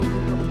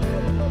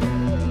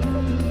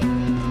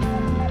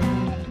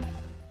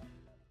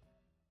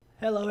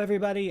Hello,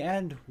 everybody,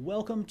 and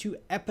welcome to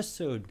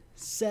episode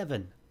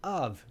 7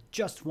 of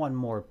Just One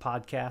More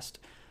Podcast.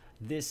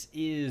 This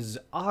is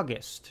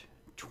August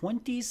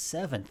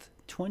 27th,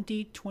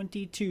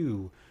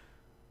 2022.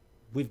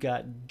 We've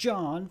got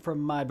John from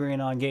My Brain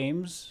on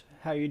Games.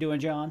 How you doing,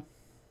 John?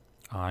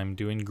 I'm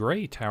doing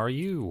great. How are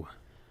you?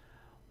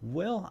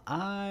 Well,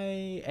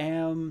 I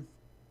am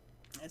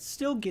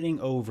still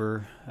getting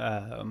over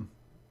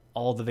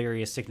all the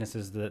various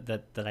sicknesses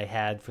that I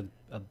had for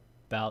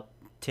about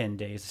 10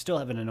 days. I still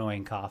have an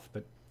annoying cough,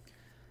 but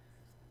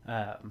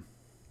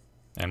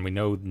And we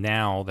know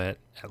now that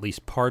at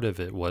least part of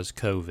it was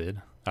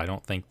COVID. I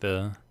don't think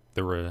the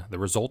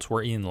results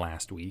were in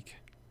last week.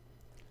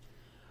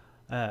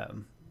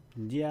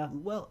 yeah,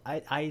 well,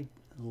 I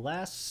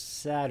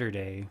last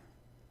Saturday,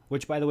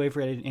 which, by the way,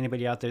 for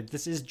anybody out there,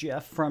 this is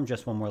Jeff from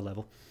Just One More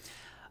Level.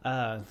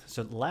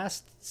 So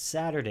last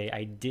Saturday,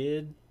 I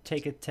did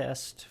take a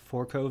test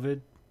for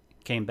COVID,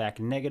 came back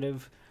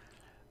negative,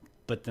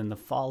 but then the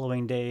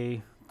following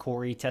day,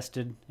 Corey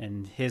tested,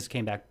 and his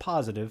came back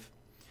positive.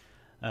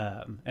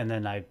 And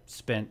then I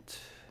spent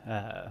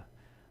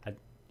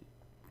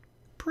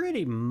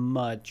pretty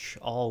much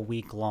all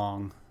week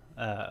long,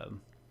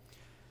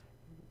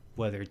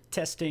 whether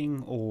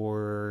testing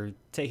or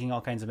taking all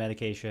kinds of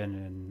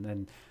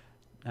medication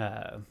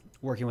and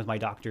working with my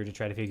doctor to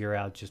try to figure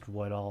out just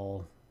what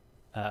all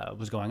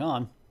was going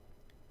on.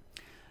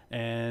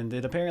 And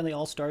it apparently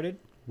all started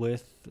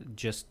with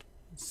just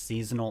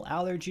seasonal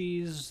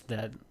allergies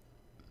that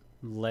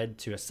led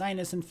to a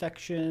sinus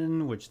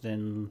infection, which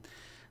then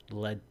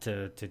led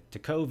to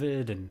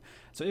COVID. And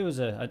so it was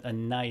a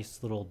nice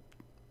little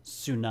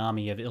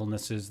tsunami of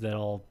illnesses that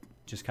all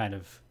just kind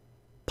of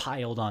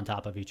piled on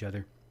top of each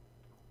other.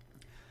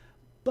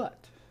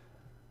 But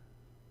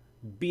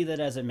be that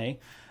as it may,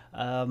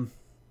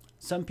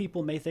 some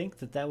people may think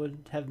that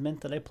would have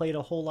meant that I played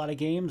a whole lot of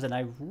games, and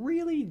I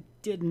really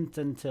didn't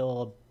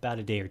until about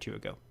a day or two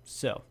ago.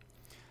 So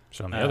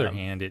on the other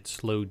hand, it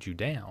slowed you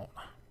down.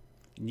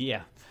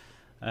 yeah,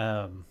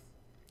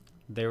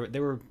 there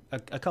were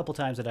a couple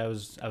times that I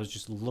was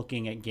just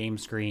looking at game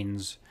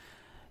screens,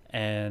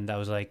 and I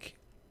was like,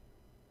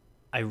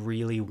 I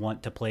really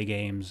want to play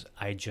games.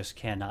 I just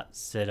cannot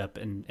sit up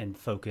and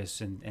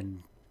focus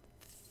and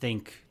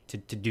think to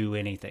do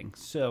anything.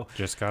 So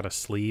Just gotta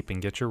sleep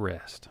and get your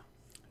rest.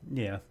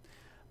 yeah,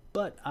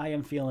 but I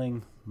am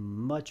feeling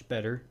much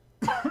better.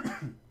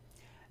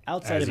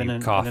 Outside As of you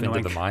an cough into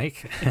annoying the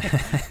mic.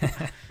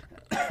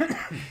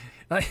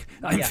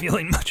 I'm Yeah.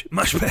 feeling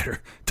much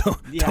better.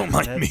 Don't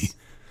mind me.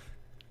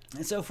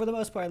 And so for the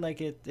most part, like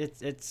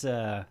it's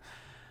I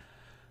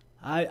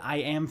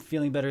am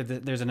feeling better.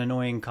 There's an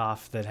annoying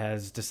cough that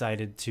has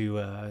decided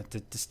to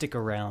stick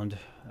around,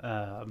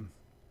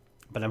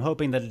 but I'm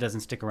hoping that it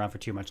doesn't stick around for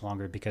too much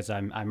longer, because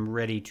I'm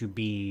ready to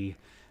be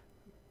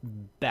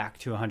back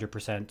to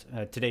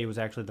 100%. Today was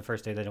actually the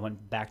first day that I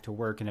went back to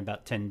work in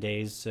about 10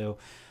 days, so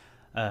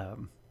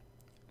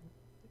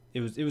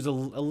it was a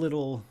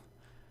little,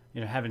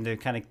 having to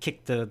kind of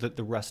kick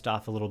the rust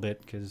off a little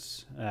bit,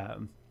 because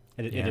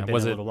it had been a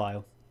little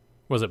while.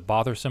 Was it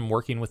bothersome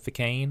working with the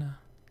cane?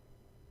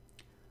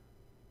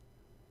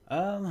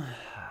 I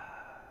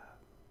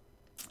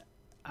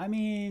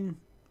mean,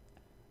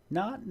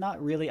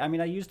 not really. I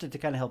mean, I used it to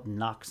kind of help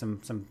knock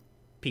some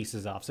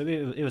pieces off, so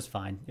it was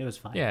fine. It was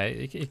fine. Yeah,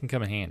 it can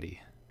come in handy.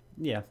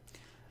 Yeah,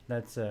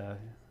 that's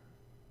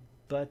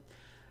but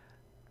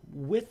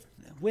with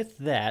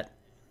that,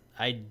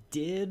 I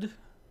did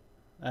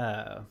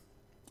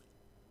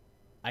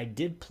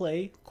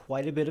play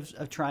quite a bit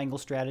of Triangle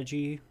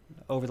Strategy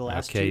over the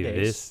last 2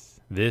 days.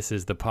 This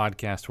is the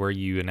podcast where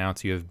you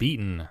announce you have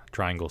beaten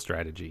Triangle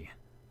Strategy.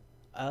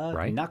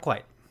 Right? Not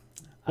quite.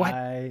 What?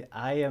 I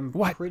am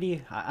What?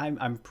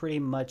 I'm pretty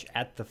much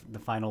at the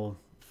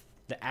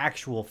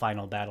actual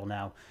final battle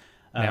now.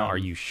 Now, are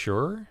you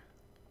sure?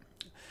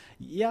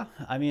 Yeah,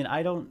 I mean,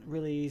 I don't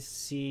really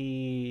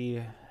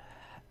see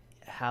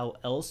how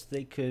else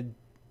they could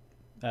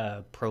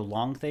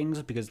prolong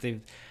things, because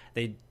they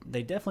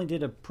definitely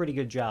did a pretty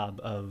good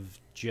job of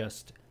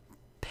just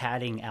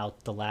padding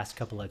out the last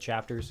couple of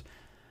chapters.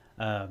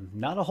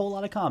 Not a whole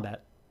lot of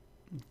combat,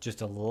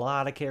 just a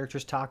lot of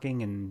characters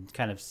talking and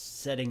kind of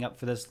setting up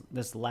for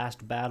this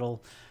last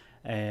battle.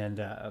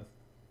 And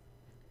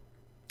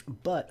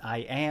but I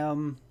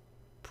am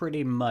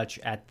pretty much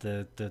at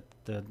the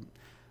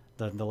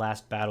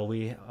last battle.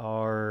 We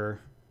are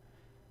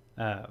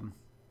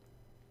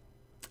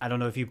I don't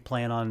know if you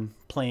plan on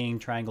playing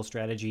Triangle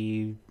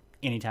Strategy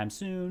anytime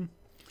soon.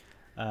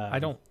 I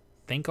don't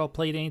think I'll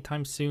play it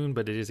anytime soon,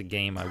 but it is a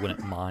game I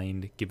wouldn't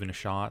mind giving a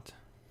shot.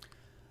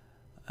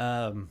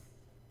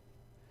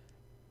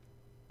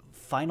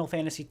 Final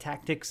Fantasy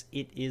Tactics,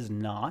 it is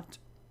not.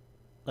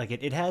 Like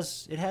it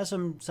has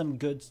some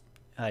good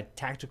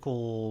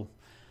tactical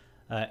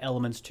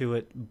elements to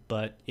it,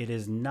 but it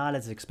is not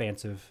as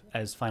expansive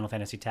as Final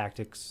Fantasy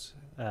Tactics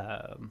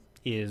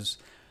is.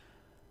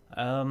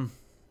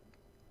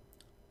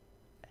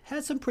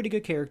 Has some pretty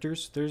good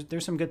characters.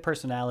 There's some good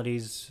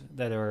personalities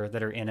that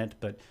are in it,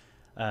 but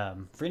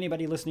For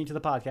anybody listening to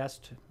the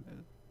podcast,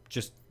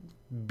 just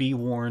be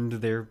warned,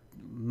 there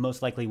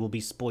most likely will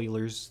be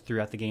spoilers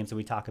throughout the games that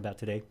we talk about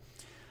today.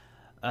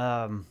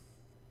 But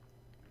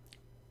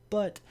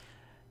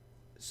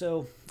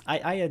so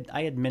I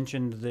had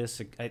mentioned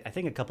this, I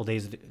think a couple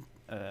days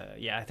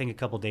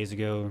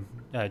ago,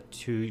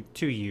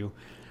 to you,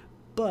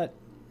 but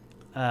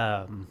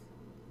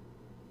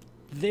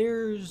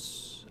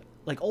there's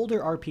like older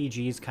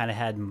RPGs kind of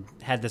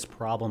had this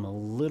problem a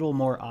little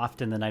more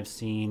often than I've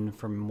seen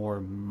from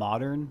more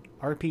modern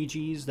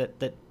RPGs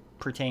that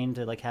pertain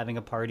to like having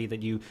a party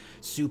that you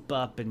soup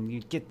up and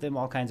you get them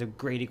all kinds of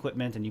great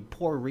equipment and you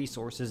pour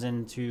resources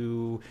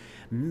into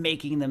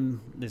making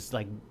them this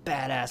like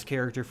badass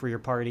character for your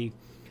party,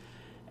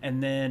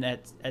 and then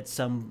at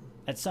some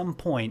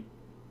point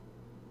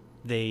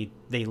they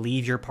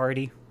leave your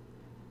party.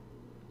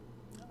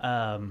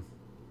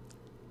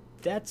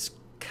 That's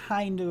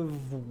kind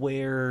of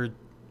where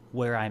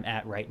I'm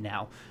at right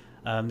now.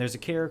 There's a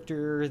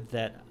character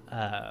that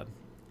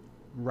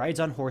rides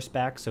on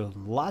horseback, so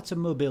lots of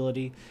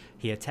mobility.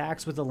 He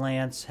attacks with a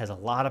lance, has a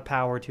lot of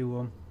power to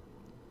him.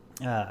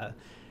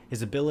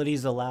 His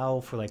abilities allow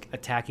for like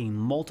attacking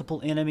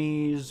multiple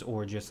enemies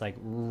or just like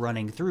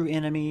running through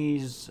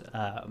enemies.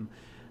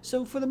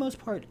 So for the most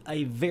part,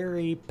 a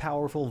very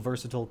powerful,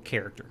 versatile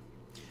character.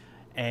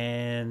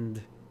 And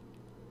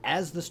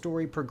as the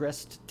story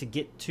progressed to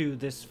get to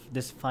this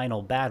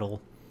final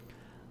battle,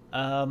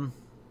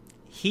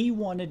 he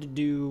wanted to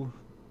do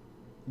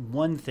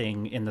one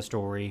thing in the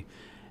story,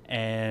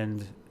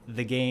 and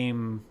the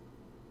game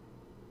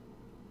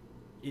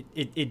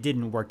it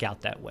didn't work out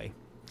that way.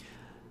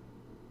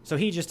 So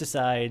he just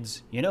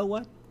decides, you know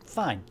what?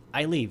 Fine,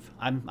 I leave.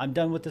 I'm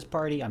done with this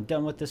party. I'm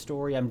done with this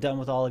story. I'm done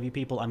with all of you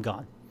people. I'm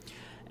gone.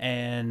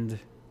 And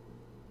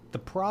the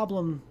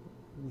problem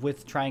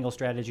with Triangle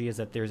Strategy is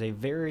that there's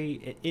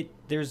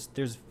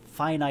there's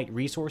finite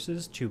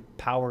resources to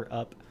power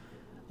up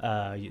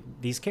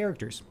these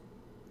characters.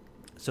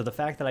 So the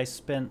fact that I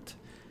spent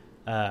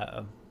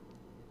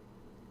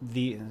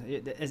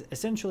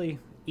essentially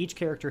each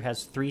character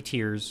has 3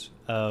 tiers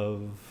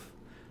of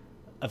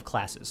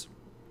classes.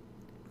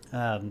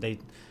 They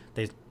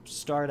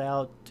start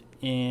out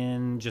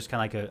in just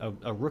kind of like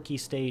a rookie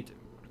state,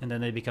 and then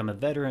they become a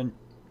veteran,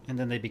 and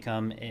then they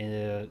become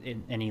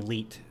an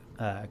elite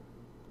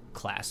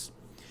class.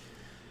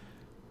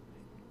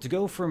 To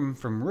go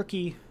from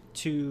rookie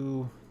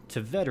to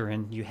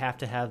veteran, you have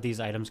to have these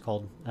items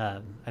called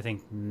I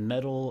think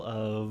Medal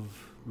of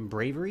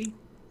Bravery.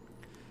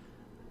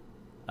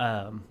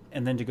 And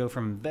then to go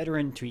from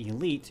veteran to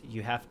elite,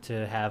 you have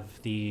to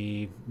have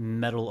the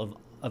Medal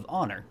of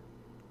Honor.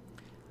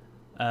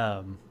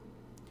 The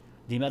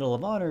Medal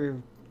of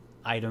Honor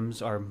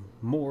items are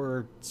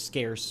more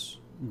scarce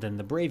than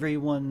the bravery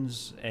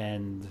ones,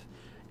 and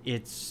you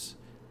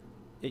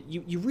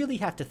really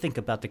have to think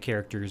about the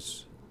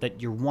characters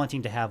that you're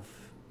wanting to have,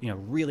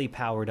 really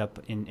powered up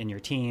in your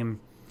team.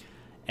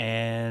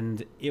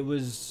 And it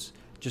was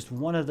just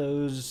one of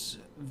those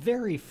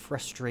very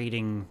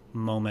frustrating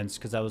moments,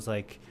 because I was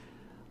like,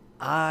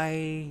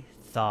 I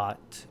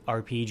thought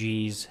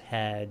RPGs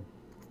had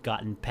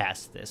gotten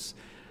past this.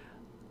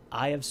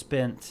 I have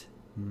spent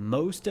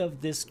most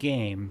of this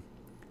game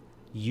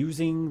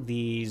using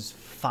these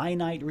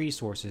finite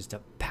resources to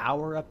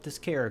power up this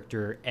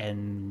character,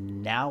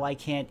 and now I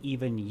can't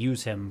even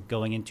use him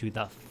going into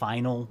the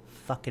final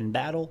fucking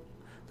battle.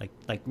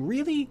 Like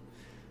really?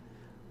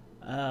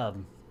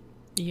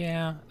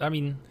 Yeah, I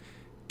mean,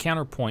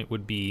 counterpoint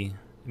would be,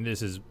 and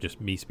this is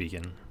just me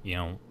speaking,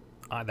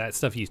 that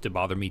stuff used to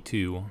bother me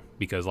too,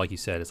 because like you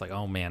said, it's like,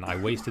 oh man, I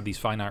wasted these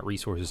finite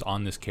resources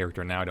on this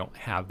character, now I don't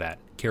have that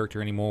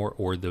character anymore,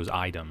 or those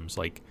items.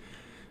 Like,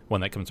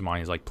 one that comes to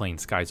mind is like playing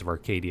Skies of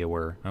Arcadia,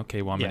 where,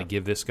 okay, well, I'm going to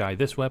give this guy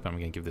this weapon, I'm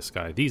going to give this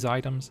guy these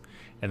items,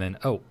 and then,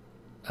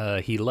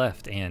 he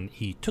left and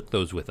he took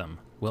those with him.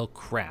 Well,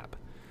 crap.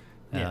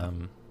 Yeah.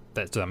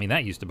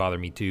 That used to bother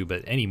me too,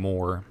 but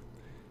anymore,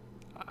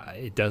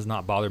 it does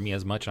not bother me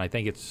as much, and I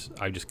think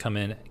I just come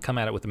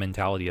at it with the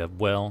mentality of,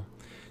 well,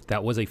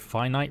 that was a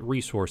finite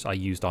resource I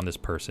used on this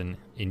person,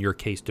 in your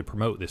case to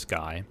promote this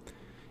guy,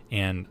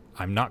 and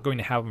I'm not going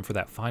to have him for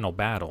that final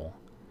battle,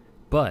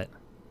 but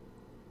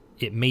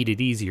it made it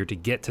easier to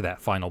get to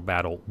that final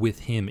battle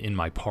with him in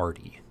my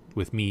party,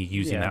 with me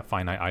using that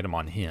finite item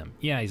on him.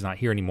 Yeah, he's not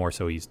here anymore,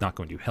 so he's not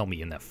going to help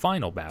me in that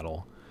final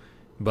battle,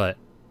 but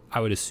I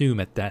would assume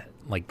at that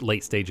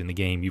late stage in the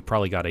game, you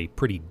probably got a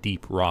pretty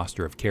deep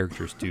roster of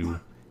characters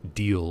to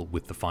deal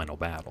with the final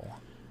battle.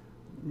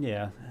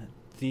 Yeah,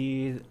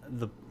 the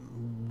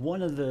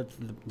one of the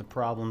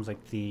problems,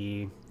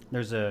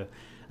 there's a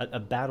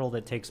battle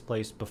that takes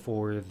place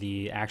before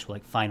the actual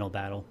final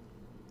battle,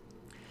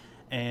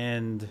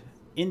 and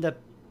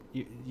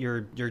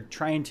you're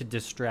trying to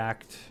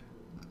distract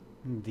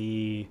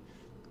the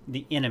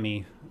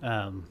enemy.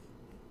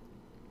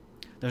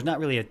 There's not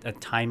really a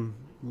time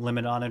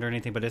limit on it or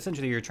anything, but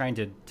essentially you're trying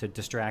to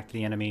distract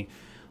the enemy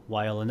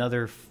while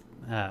another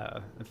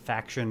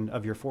faction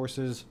of your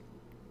forces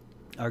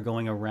are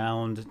going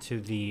around to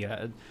the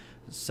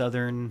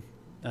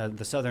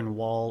the southern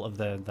wall of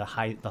the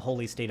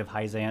holy state of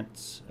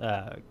Hyzant's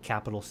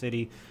capital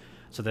city,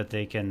 so that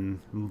they can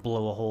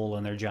blow a hole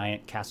in their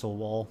giant castle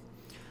wall.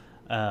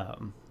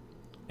 And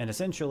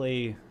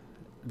essentially,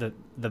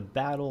 the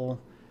battle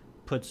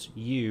puts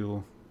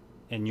you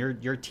and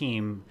your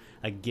team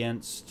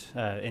against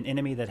an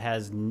enemy that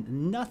has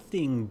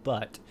nothing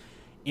but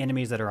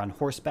enemies that are on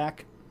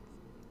horseback,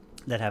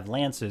 that have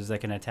lances that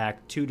can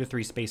attack 2 to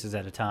 3 spaces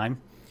at a time.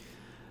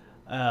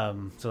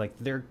 So like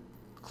they're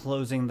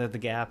closing the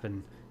gap,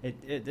 and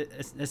it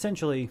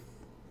essentially,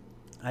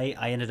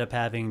 I ended up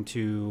having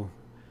to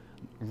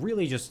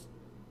really just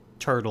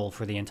turtle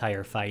for the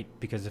entire fight,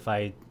 because if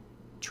I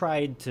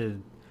tried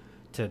to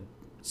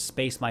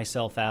space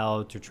myself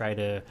out or try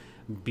to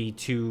be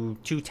too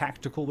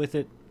tactical with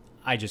it,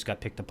 I just got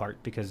picked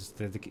apart, because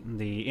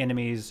the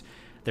enemies,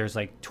 there's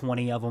like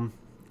 20 of them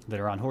that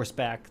are on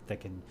horseback that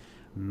can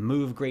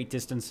move great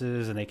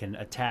distances, and they can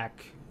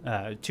attack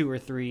 2 or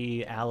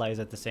 3 allies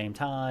at the same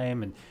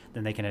time, and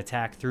then they can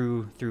attack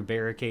through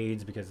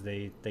barricades, because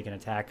they can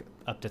attack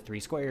up to 3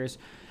 squares.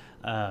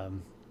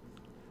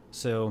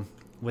 So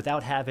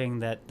without having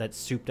that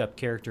souped up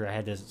character, I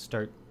had to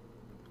start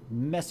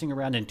messing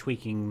around and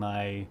tweaking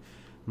my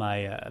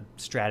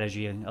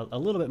strategy a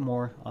little bit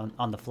more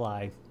on the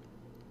fly,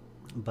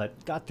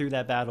 but got through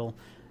that battle,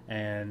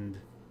 and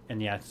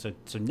yeah, so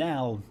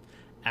now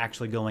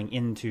actually going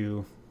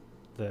into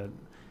the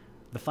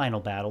final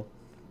battle,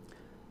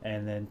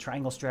 and then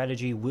triangle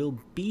strategy will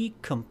be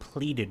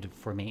completed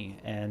for me,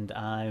 and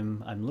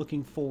I'm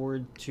looking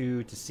forward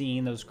to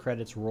seeing those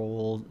credits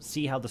roll,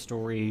 see how the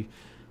story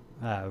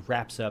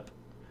wraps up,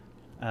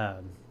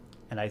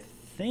 and I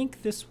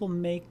think this will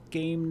make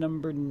game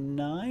number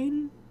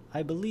 9,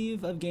 I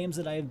believe, of games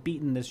that I have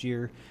beaten this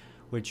year,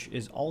 which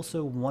is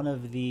also one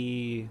of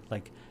the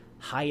like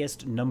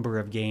highest number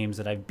of games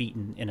that I've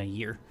beaten in a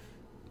year.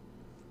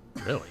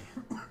 Really?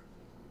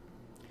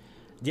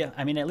 Yeah,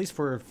 I mean, at least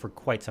for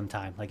quite some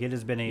time. Like, it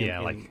has been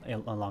a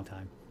long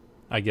time.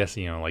 I guess,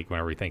 like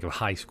whenever we think of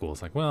high school,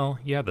 it's like, well,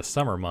 you had the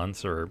summer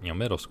months, or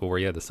middle school where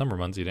you had the summer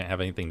months, you didn't have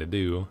anything to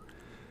do.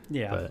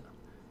 Yeah. But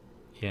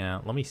yeah,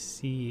 let me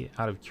see,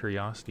 out of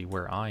curiosity,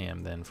 where I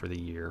am then for the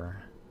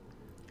year,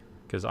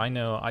 because I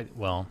know I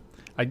won't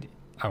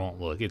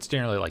look. It's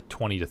generally like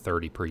 20 to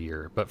 30 per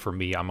year, but for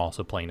me, I'm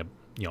also playing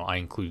I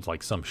include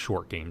like some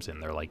short games in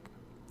there, like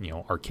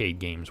arcade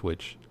games,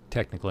 which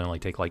technically only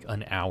take like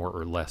an hour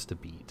or less to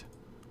beat.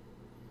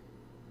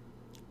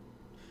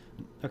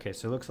 Okay,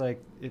 so it looks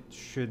like it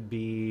should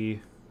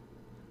be,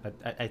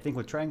 I think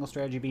with Triangle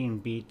Strategy being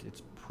beat,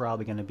 it's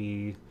probably going to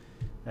be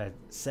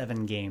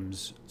 7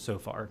 games so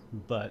far,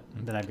 but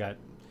then I've got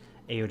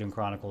Eowyn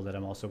Chronicle that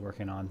I'm also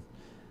working on,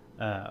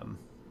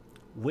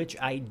 which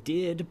I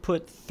did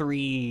put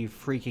 3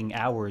 freaking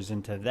hours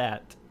into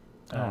that.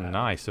 Oh,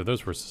 nice. So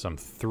those were some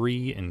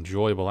 3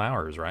 enjoyable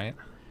hours, right?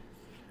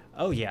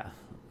 Oh yeah.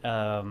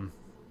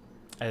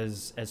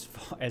 As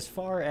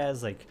far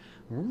as like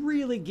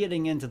really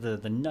getting into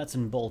the nuts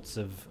and bolts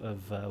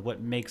of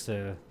what makes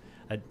an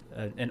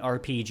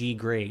RPG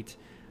great,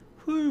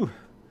 whew,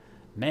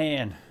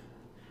 man,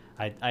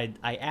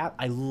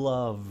 I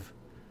love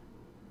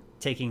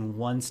taking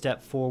 1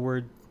 step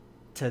forward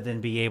to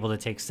then be able to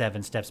take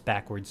 7 steps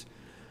backwards.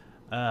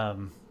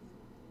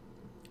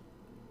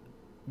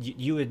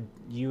 You had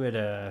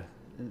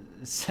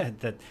said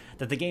that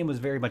the game was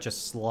very much a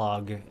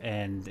slog,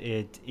 and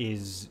it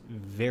is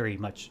very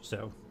much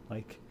so.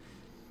 Like,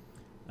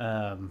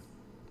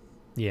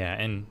 yeah,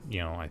 and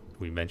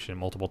we mentioned it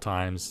multiple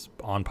times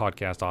on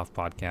podcast, off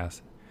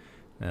podcast.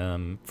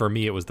 For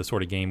me, it was the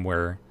sort of game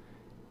where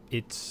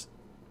it's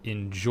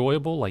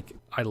enjoyable. Like,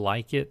 I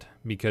like it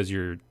because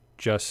you're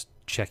just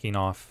checking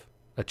off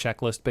a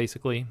checklist,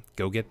 basically.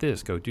 Go get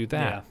this, go do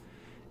that. Yeah.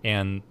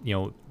 And,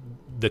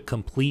 the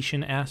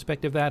completion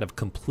aspect of that, of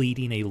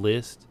completing a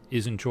list,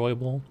 is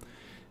enjoyable,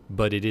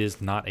 but it is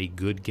not a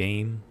good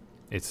game.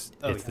 It's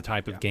the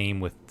type of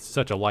game with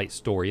such a light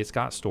story. It's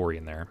got story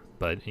in there,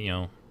 but,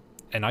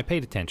 and I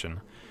paid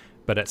attention.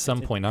 But at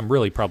some point, I'm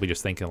really probably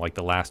just thinking like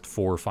the last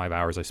 4 or 5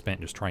 hours I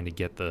spent just trying to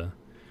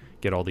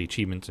get all the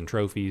achievements and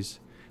trophies.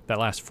 That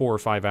last 4 or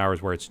 5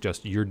 hours where it's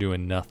just you're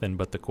doing nothing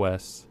but the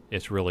quests,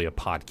 it's really a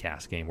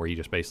podcast game where you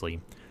just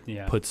basically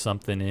put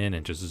something in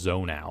and just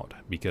zone out,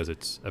 because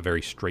it's a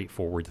very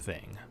straightforward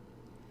thing.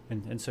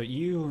 And so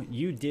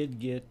you did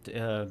get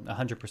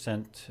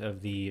 100%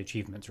 of the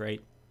achievements,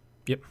 right?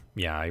 Yep.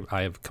 Yeah,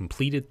 I have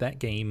completed that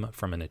game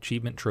from an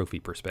achievement trophy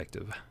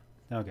perspective.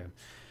 Okay.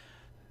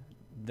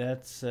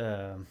 That's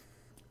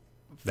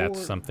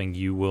something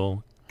you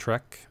will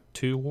trek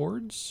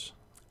towards?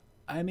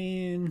 I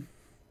mean,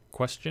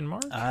 question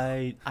mark?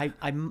 I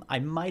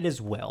might as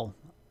well,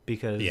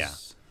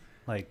 because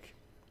like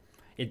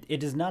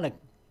it is not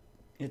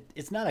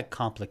it's not a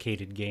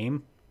complicated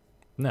game.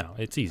 No,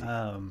 it's easy.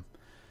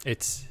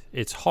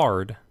 It's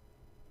hard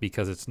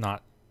because it's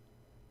not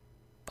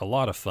a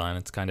lot of fun.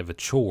 It's kind of a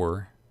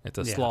chore. It's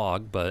a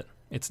slog, but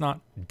it's not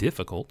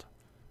difficult.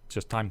 It's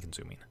just time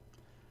consuming.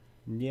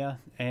 Yeah,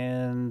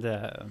 and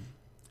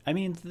I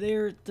mean,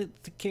 the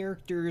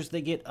characters,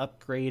 they get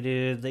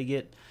upgraded, they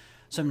get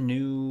some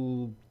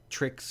new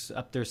tricks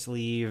up their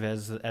sleeve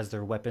as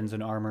their weapons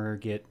and armor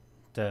get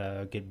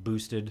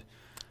boosted.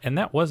 And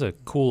that was a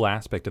cool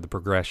aspect of the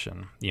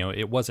progression. You know,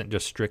 it wasn't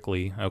just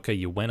strictly, okay,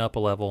 you went up a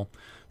level,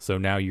 so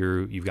now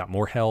you've got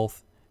more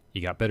health,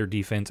 you got better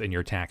defense, and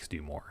your attacks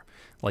do more.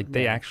 Like,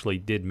 they actually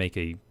did make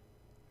a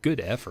good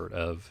effort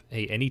of,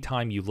 hey,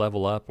 anytime you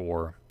level up,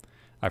 or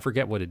I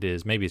forget what it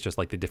is, maybe it's just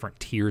like the different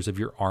tiers of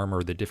your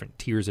armor, the different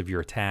tiers of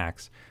your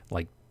attacks,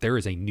 like, there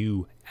is a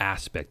new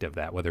aspect of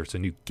that, whether it's a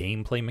new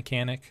gameplay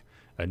mechanic,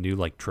 a new,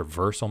 like,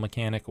 traversal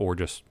mechanic, or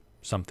just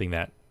something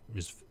that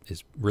is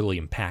really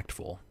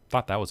impactful.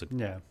 Thought that was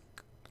did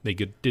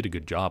a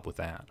good job with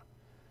that.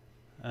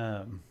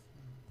 And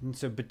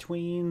so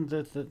between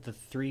the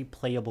three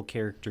playable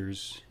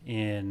characters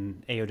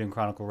in Eowyn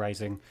Chronicle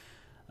Rising,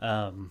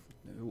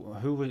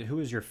 who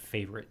was your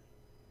favorite?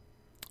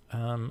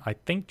 I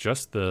think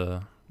just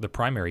the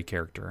primary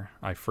character.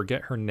 I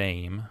forget her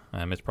name.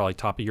 It's probably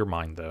top of your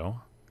mind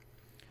though.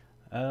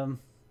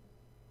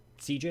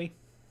 CJ.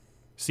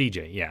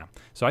 CJ, yeah.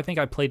 So I think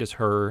I played as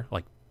her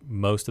like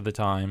most of the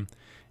time.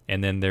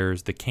 And then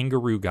there's the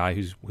kangaroo guy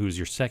who's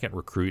your second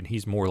recruit.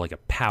 He's more like a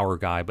power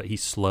guy, but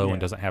he's slow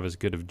and doesn't have as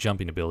good of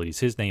jumping abilities.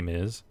 His name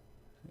is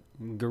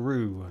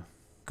Garou.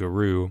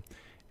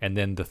 And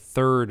then the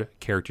third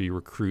character you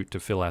recruit to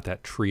fill out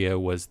that trio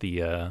was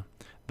the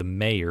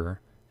mayor.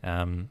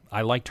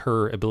 I liked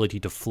her ability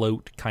to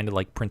float, kind of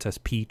like Princess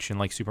Peach in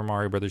like Super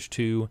Mario Brothers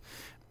 2.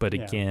 But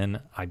again,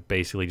 I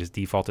basically just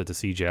defaulted to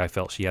CJ. I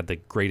felt she had the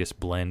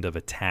greatest blend of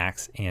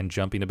attacks and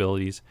jumping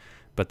abilities.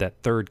 But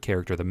that third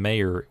character, the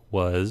mayor,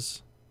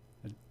 was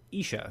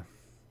Isha.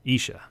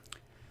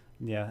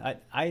 Yeah,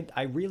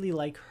 I really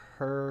like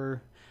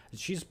her.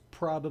 She's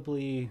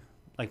probably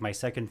like my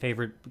second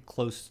favorite,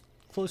 close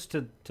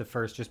to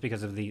first, just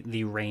because of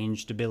the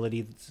ranged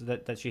ability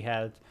that she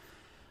had.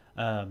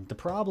 The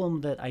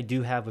problem that I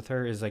do have with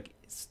her is like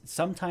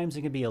sometimes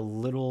it can be a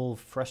little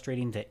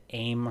frustrating to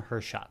aim her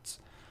shots.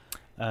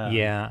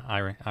 Yeah,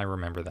 I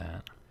remember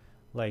that.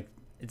 Like,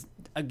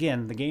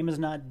 again, the game is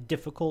not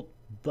difficult,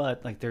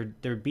 but like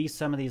there'd be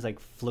some of these like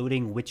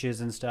floating witches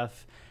and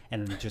stuff,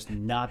 and just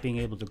not being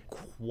able to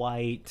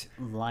quite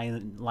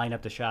line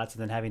up the shots,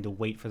 and then having to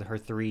wait for her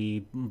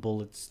 3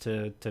 bullets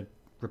to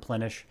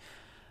replenish.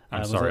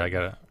 I'm sorry,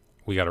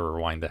 we gotta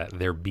rewind that.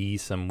 There be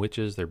some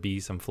witches. There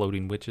be some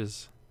floating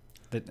witches.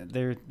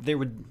 There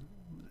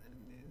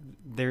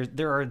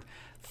are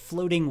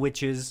floating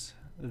witches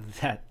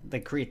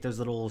that create those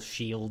little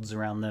shields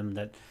around them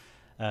that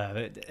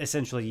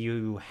essentially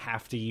you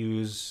have to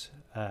use.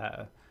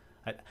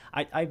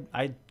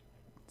 I'd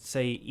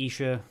say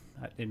Isha.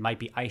 It might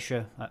be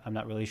Aisha. I'm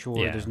not really sure.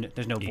 Yeah,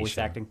 There's no voice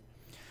Isha. acting,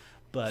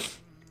 but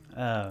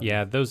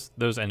yeah,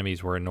 those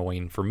enemies were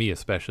annoying for me,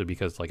 especially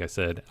because, like I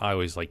said, I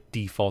always like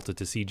defaulted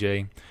to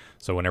CJ.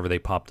 So whenever they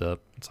popped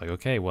up, it's like,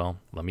 okay, well,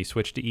 let me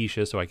switch to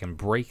Isha so I can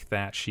break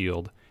that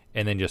shield,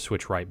 and then just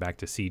switch right back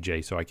to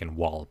CJ so I can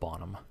wallop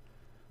on them.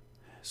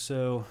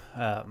 So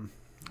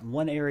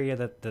one area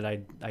that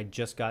I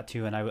just got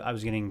to, and I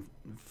was getting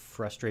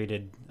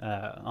frustrated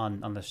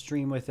on the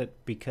stream with it,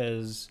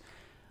 because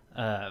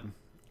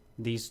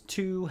these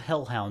 2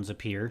 hellhounds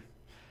appear,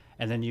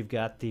 and then you've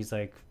got these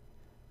like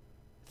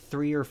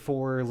 3 or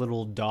 4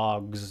 little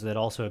dogs that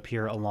also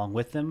appear along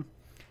with them,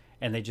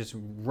 and they just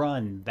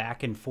run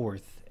back and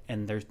forth,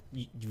 and they're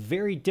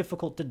very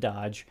difficult to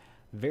dodge,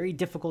 very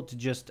difficult to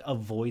just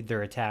avoid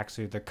their attacks.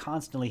 So they're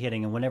constantly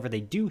hitting, and whenever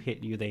they do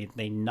hit you,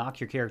 they knock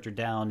your character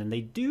down, and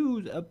they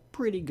do a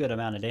pretty good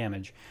amount of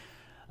damage.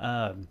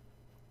 And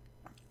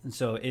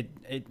so it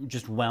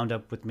just wound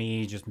up with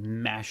me just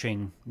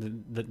mashing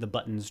the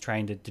buttons,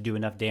 trying to do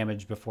enough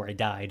damage before I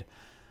died.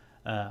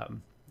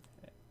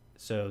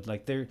 So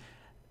like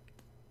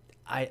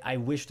I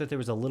wish that there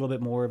was a little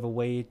bit more of a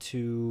way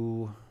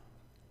to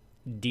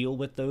deal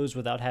with those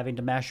without having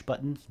to mash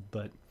buttons,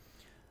 but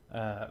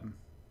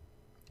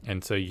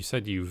And so you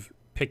said you've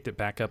picked it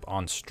back up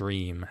on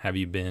stream. Have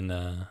you been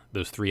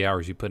those 3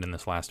 hours you put in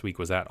this last week?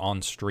 Was that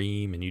on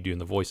stream and you doing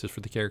the voices for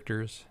the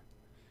characters?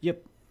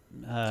 Yep.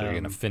 So you're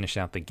gonna finish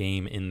out the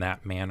game in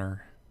that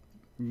manner?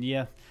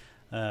 Yeah.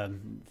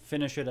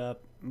 Finish it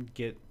up.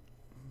 Get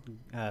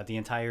the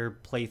entire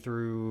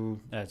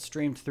playthrough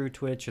streamed through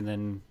Twitch, and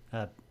then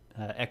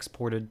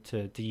exported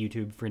to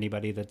YouTube for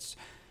anybody that's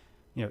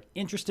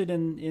interested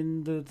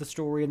in the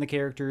story and the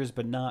characters,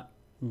 but not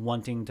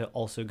wanting to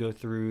also go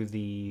through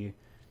the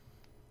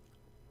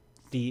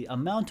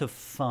amount of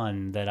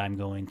fun that I'm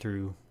going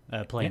through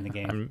playing the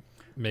game.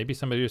 Maybe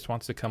somebody just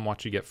wants to come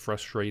watch you get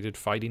frustrated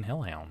fighting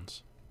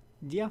hellhounds.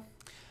 Yeah.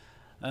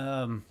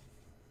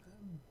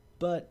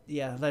 But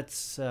yeah,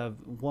 that's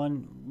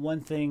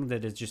one thing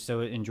that is just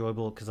so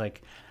enjoyable, because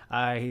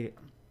I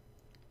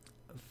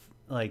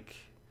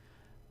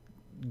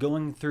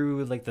going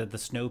through the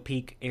Snow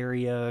Peak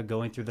area,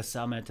 going through the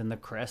summit and the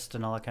crest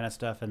and all that kind of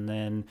stuff, and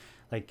then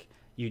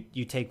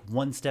you take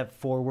one step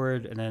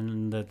forward, and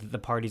then the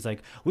party's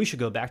like, we should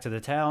go back to the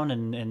town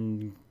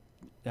and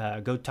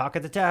go talk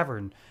at the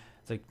tavern.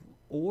 It's like,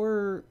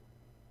 Or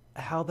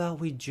how about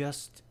we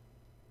just,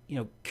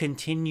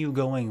 continue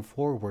going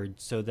forward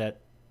so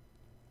that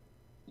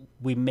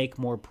we make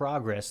more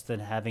progress than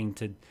having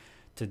to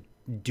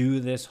do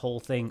this whole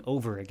thing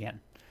over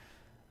again.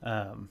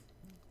 Um,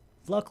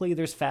 Luckily,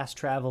 there's fast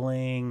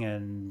traveling,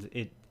 and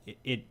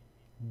it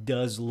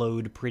does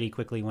load pretty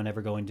quickly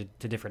whenever going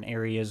to different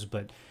areas,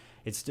 but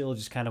it's still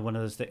just kind of one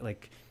of those things,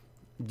 like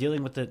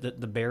dealing with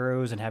the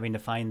barrows and having to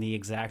find the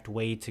exact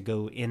way to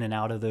go in and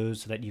out of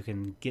those so that you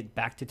can get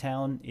back to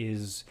town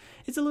it's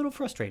a little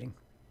frustrating.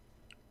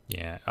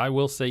 Yeah, I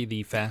will say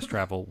the fast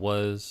travel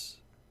was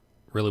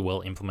really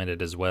well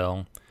implemented as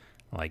well.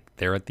 Like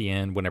there at the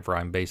end, whenever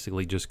I'm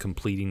basically just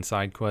completing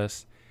side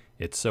quests,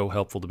 it's so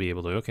helpful to be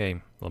able to,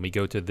 okay, let me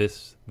go to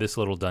this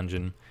little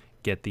dungeon,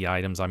 get the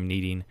items I'm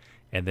needing,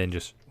 and then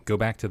just go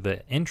back to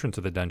the entrance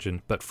of the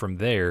dungeon. But from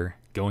there,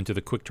 go into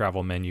the quick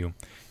travel menu,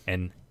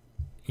 and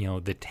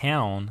the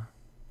town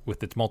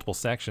with its multiple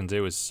sections.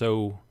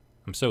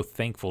 I'm so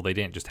thankful they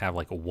didn't just have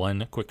like a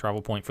one quick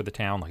travel point for the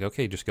town. Like,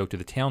 okay, just go to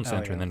the town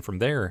center, yeah. and then from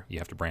there you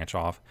have to branch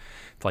off.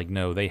 It's like,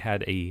 no, they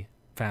had a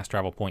fast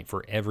travel point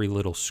for every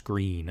little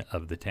screen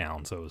of the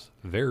town, so it was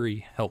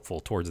very helpful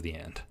towards the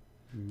end.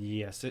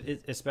 Yes,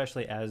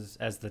 especially as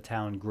the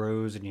town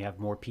grows and you have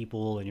more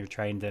people and you're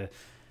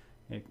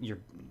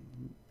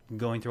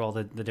going through all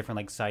the different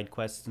like side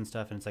quests and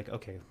stuff, and it's like,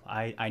 okay,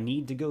 I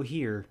need to go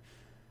here.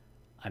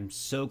 I'm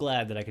so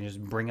glad that I can just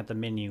bring up the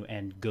menu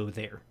and go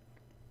there.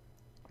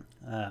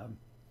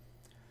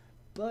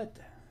 But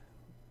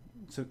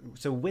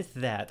so with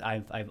that,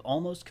 I've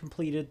almost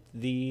completed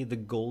the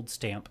gold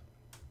stamp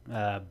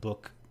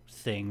book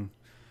thing.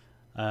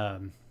 I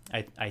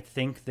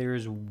think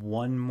there's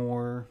one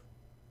more.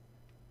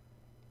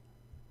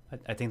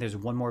 I think there's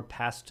one more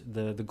past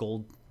the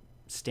gold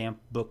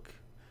stamp book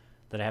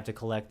that I have to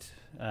collect.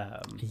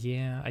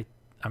 Yeah,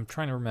 I'm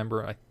trying to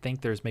remember. I think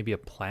there's maybe a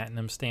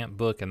platinum stamp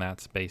book, and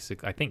that's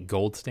basic. I think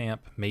gold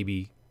stamp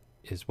maybe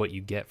is what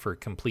you get for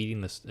completing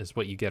this, is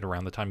what you get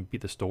around the time you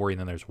beat the story, and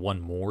then there's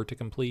one more to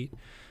complete.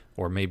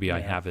 Or maybe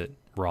I have it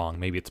wrong.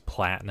 Maybe it's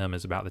platinum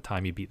is about the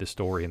time you beat the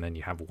story, and then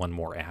you have one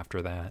more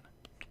after that.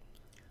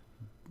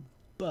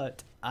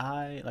 But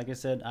like I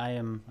said,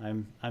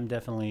 I'm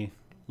definitely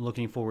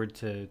looking forward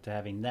to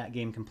having that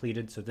game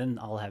completed. So then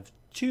I'll have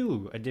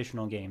 2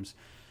 additional games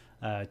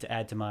to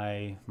add to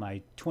my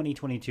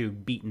 2022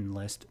 beaten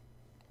list.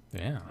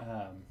 Yeah.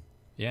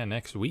 Yeah,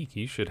 next week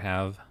you should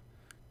have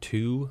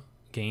 2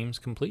 games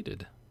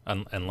completed.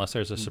 Unless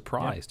there's a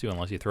surprise, too.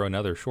 Unless you throw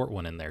another short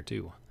one in there,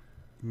 too.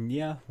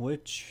 Yeah,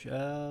 which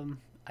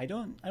I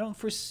don't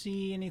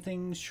foresee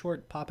anything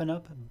short popping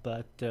up,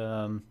 but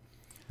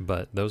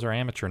those are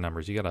amateur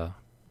numbers. You gotta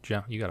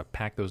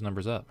pack those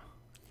numbers up.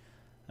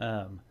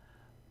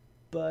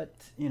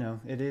 But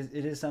it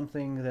is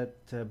something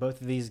that both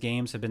of these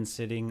games have been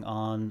sitting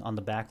on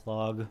the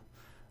backlog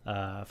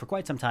for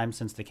quite some time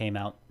since they came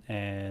out,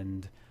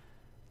 and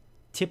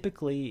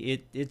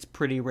typically it's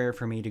pretty rare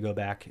for me to go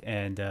back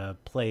and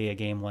play a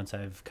game once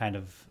I've kind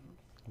of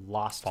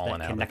lost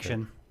that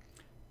connection.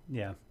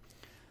 Yeah.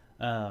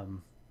 But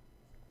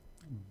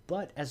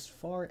as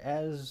far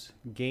as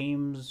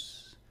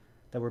games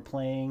that we're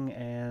playing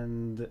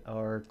and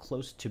are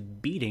close to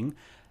beating,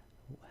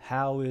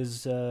 how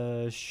is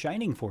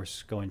Shining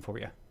Force going for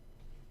you?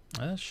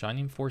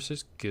 Shining Force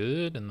is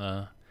good. In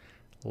the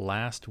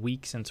last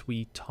week since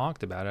we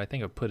talked about it, I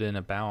think I've put in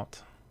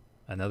about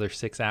another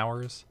 6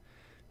 hours.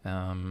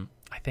 I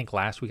think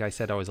last week I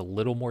said I was a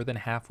little more than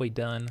halfway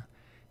done.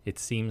 It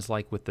seems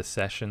like with the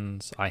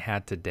sessions I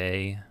had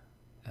today,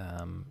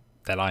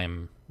 that I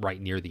am right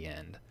near the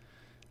end.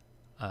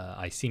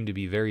 I seem to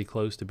be very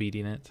close to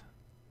beating it,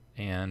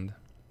 and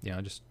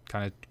just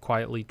kind of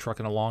quietly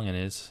trucking along. And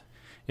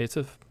it's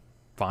a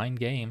fine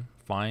game,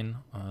 fine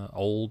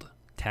old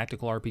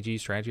tactical RPG,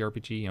 strategy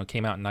RPG.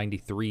 Came out in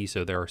 '93,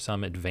 so there are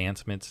some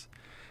advancements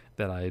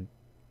that I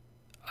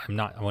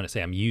want to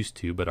say I'm used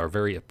to, but are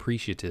very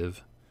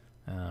appreciative.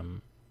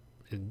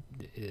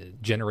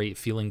 Generate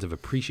feelings of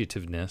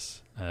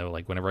appreciativeness,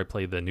 like whenever I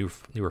play the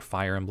newer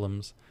Fire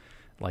Emblems,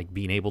 like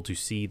being able to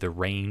see the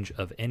range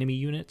of enemy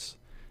units,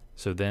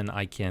 so then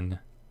I can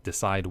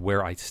decide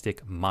where I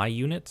stick my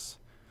units,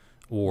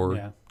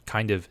 or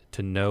kind of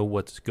to know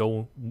what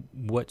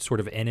sort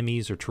of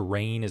enemies or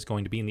terrain is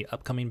going to be in the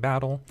upcoming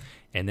battle,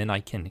 and then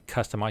I can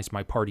customize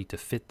my party to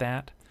fit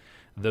that.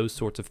 Those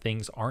sorts of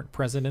things aren't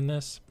present in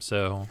this,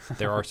 so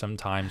there are some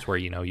times where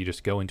you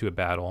just go into a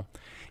battle,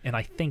 and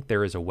I think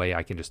there is a way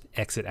I can just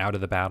exit out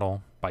of the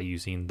battle by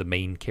using the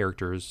main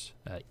character's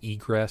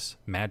egress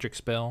magic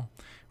spell,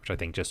 which I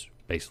think just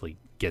basically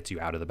gets you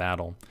out of the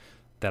battle,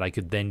 that I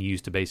could then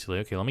use to basically,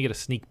 okay, let me get a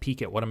sneak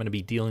peek at what I'm going to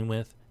be dealing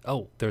with.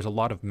 Oh, there's a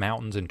lot of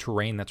mountains and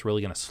terrain that's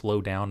really going to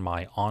slow down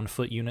my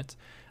on-foot units.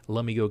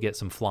 Let me go get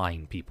some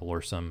flying people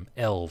or some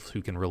elves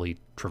who can really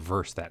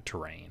traverse that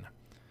terrain.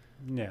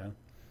 Yeah.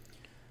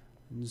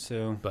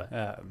 So, but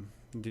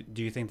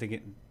do you think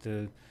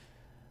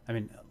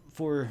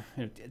for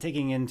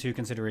taking into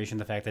consideration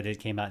the fact that it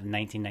came out in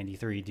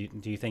 1993,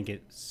 do you think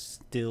it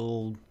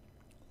still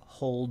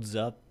holds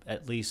up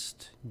at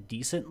least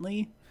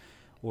decently,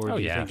 or Oh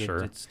do you yeah, think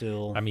sure. it's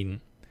still? I mean,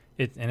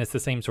 it's the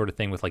same sort of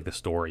thing with like the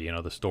story. You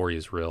know, the story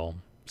is real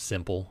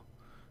simple.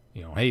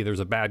 You know, hey, there's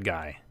a bad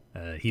guy.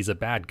 He's a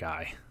bad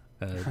guy.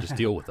 Just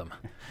deal with him.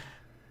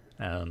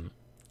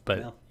 But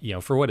Well. you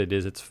know, for what it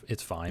is,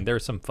 it's fine.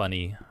 There's some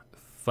funny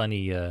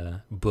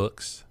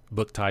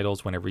book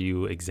titles whenever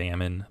you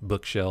examine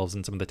bookshelves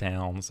in some of the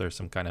towns. There's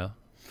some kind of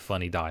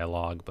funny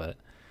dialogue, but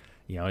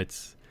you know,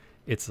 it's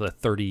a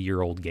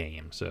 30-year-old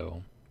game,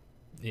 so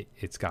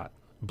it's got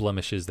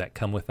blemishes that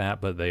come with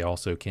that, but they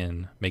also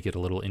can make it a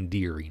little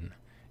endearing.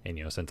 And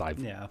you know, since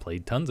I've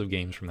played tons of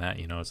games from that,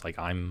 you know, it's like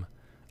I'm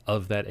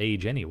of that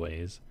age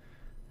anyways.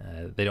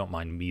 They don't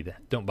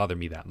bother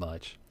me that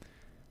much.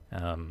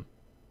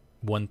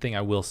 One thing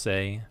I will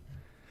say,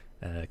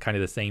 kind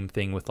of the same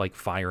thing with like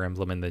Fire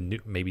Emblem and the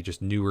maybe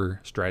just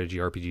newer strategy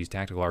RPGs,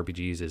 tactical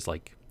RPGs, is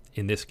like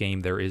in this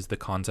game there is the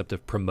concept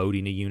of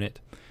promoting a unit.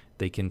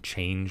 They can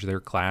change their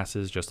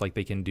classes just like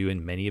they can do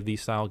in many of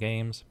these style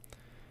games.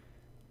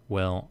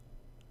 Well,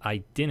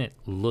 I didn't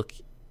look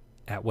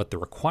at what the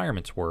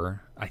requirements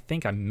were. I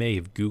think I may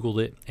have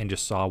Googled it and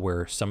just saw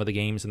where some of the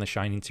games in the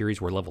Shining series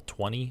were level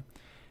 20.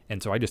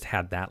 And so I just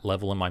had that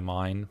level in my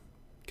mind.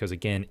 Because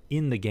again,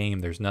 in the game,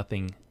 there's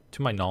nothing,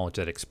 to my knowledge,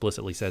 that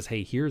explicitly says,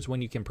 hey, here's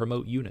when you can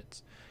promote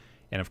units.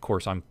 And of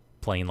course, I'm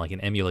playing like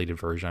an emulated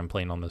version. I'm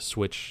playing on the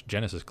Switch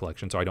Genesis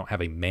Collection, so I don't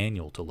have a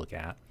manual to look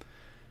at.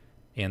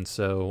 And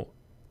so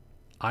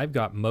I've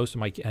got most of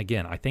my,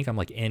 again, I think I'm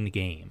like end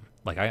game.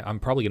 Like I'm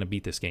probably going to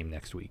beat this game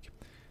next week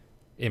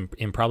in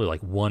probably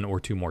like 1 or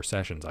 2 more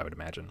sessions, I would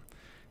imagine.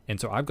 And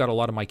so I've got a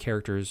lot of my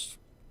characters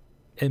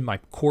in my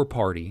core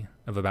party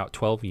of about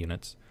 12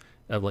 units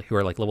of like, who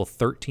are like level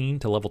 13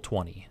 to level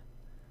 20.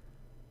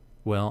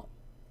 Well,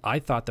 I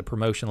thought the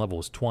promotion level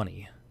was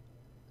 20.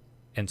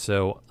 And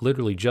so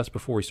literally just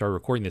before we started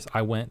recording this,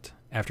 I went,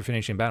 after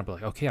finishing battle,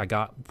 like, okay, I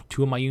got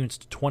 2 of my units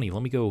to 20.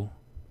 Let me go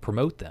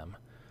promote them.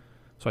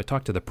 So I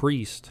talked to the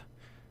priest,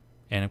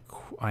 and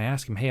I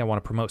asked him, hey, I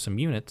want to promote some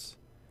units.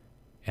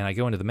 And I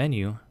go into the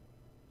menu,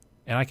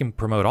 and I can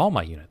promote all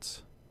my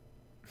units.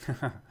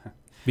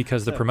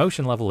 Because the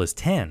promotion level is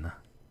 10,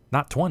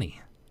 not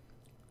 20.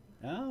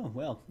 Oh,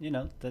 well, you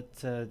know,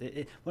 that's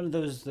one of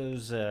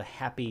those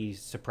happy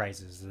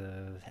surprises.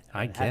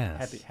 I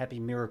guess. Happy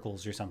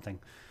miracles or something.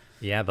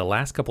 Yeah, the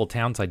last couple of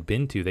towns I'd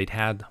been to, they'd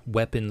had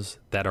weapons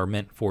that are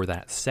meant for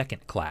that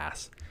second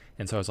class.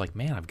 And so I was like,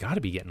 man, I've got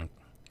to be getting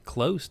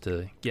close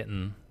to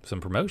getting some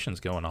promotions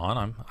going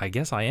on. I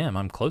guess I am.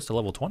 I'm close to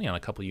level 20 on a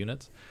couple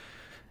units.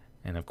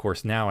 And of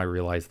course, now I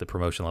realize the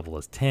promotion level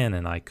is 10,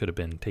 and I could have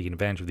been taking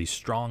advantage of these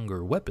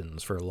stronger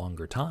weapons for a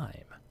longer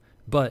time.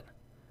 But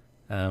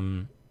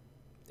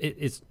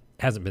it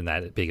hasn't been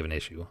that big of an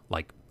issue.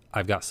 Like,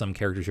 I've got some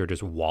characters who are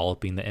just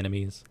walloping the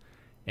enemies,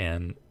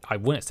 and I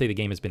wouldn't say the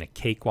game has been a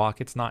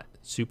cakewalk. It's not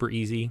super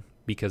easy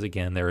because,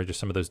 again, there are just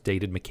some of those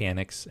dated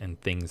mechanics and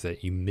things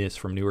that you miss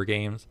from newer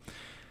games.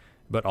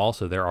 But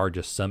also, there are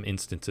just some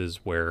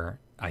instances where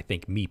I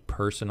think me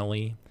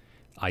personally,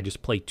 I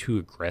just play too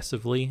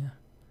aggressively.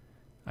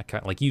 I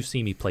kind of, like, you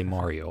see me play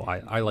Mario.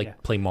 I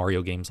like play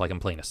Mario games like I'm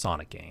playing a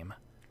Sonic game.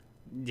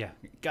 Yeah,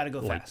 gotta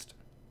go fast.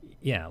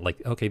 Yeah,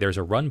 like, okay, there's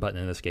a run button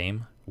in this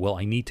game. Well,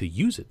 I need to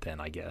use it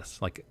then, I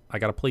guess. Like, I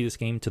got to play this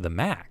game to the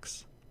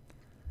max.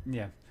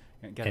 Yeah,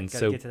 gotta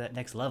get to that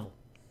next level.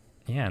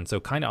 Yeah, and so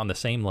kind of on the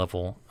same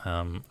level,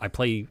 I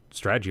play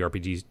strategy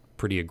RPGs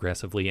pretty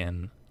aggressively,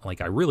 and like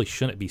I really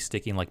shouldn't be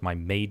sticking like my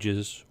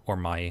mages or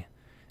my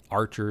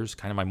archers,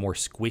 kind of my more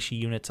squishy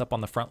units up on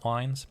the front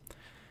lines.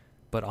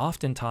 But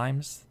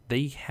oftentimes,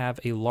 they have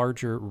a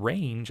longer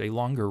range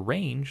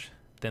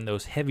than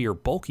those heavier,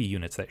 bulky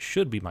units that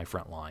should be my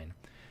front line.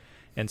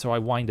 And so I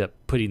wind up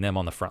putting them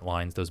on the front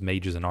lines, those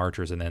mages and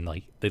archers, and then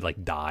like they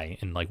like die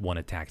in like one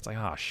attack. It's like,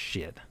 oh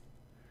shit.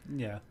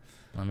 Yeah.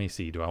 Let me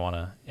see. Do I want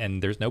to?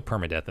 And there's no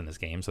permadeath in this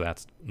game, so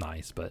that's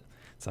nice. But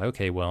it's like,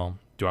 okay, well,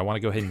 do I want to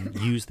go ahead and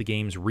use the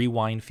game's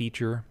rewind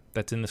feature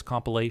that's in this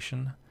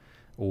compilation,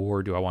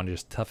 or do I want to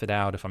just tough it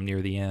out if I'm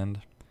near the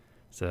end?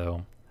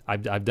 So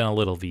I've done a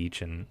little of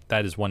each, and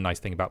that is one nice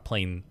thing about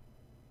playing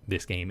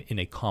this game in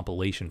a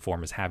compilation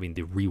form, is having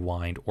the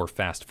rewind or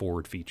fast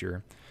forward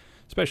feature.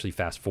 Especially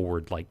fast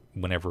forward, like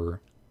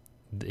whenever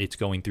it's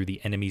going through the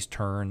enemy's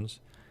turns.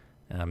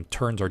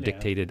 Turns are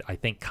dictated, I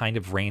think, kind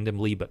of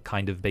randomly, but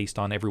kind of based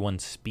on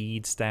everyone's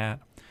speed stat.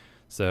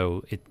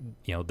 So it,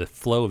 you know, the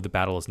flow of the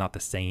battle is not the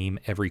same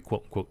every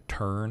quote unquote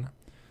turn.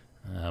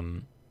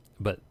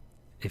 But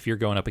if you're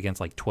going up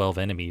against like 12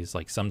 enemies,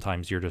 like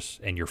sometimes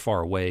you're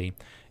far away,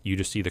 you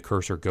just see the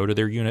cursor go to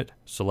their unit,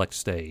 select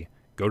stay,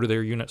 go to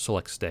their unit,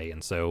 select stay.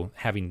 And so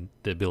having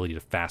the ability to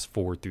fast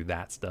forward through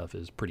that stuff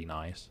is pretty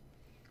nice.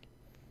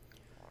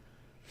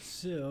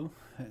 So,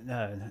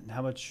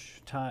 how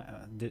much time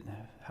did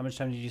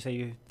you say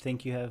you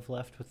think you have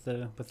left with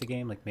the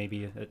game? Like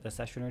maybe a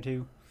session or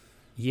two?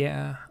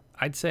 Yeah,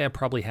 I'd say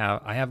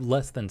I have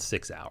less than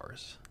 6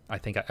 hours. I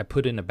think I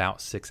put in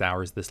about 6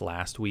 hours this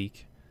last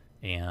week,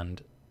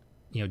 and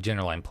you know,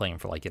 generally I'm playing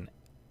for like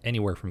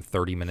anywhere from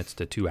 30 minutes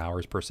to 2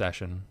 hours per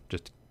session,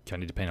 just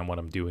kind of depending on what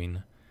I'm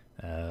doing.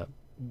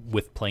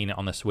 With playing it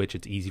on the Switch,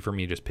 it's easy for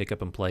me to just pick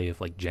up and play.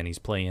 If like Jenny's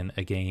playing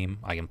a game,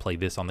 I can play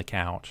this on the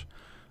couch,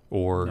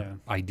 or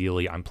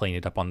ideally I'm playing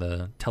it up on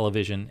the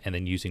television and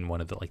then using one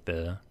of the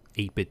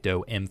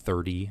 8BitDo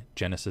M30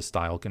 Genesis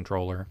style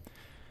controller.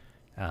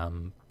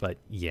 But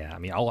yeah, I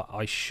mean,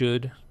 I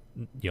should,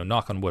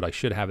 knock on wood, I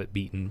should have it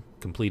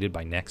completed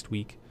by next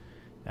week.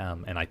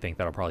 And I think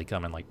that'll probably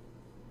come in like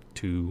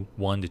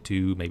 1 to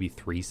 2, maybe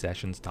 3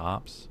 sessions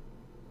tops.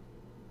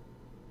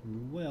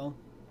 Well,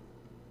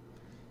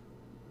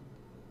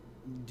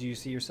 do you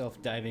see yourself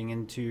diving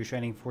into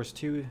Shining Force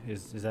 2?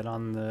 Is that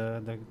on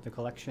the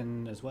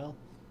collection as well?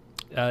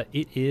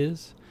 It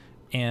is,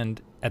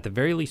 and at the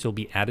very least, it'll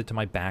be added to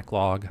my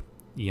backlog.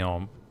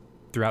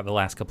 Throughout the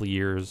last couple of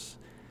years,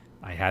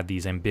 I had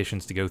these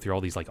ambitions to go through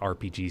all these like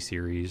RPG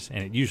series,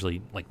 and it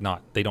usually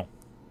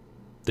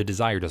the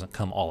desire doesn't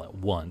come all at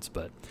once,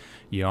 but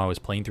I was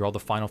playing through all the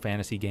Final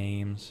Fantasy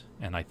games,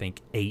 and I think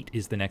 8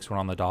 is the next one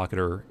on the docket,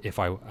 or if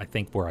I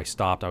think where I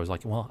stopped, I was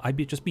like, well, I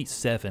just beat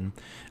 7.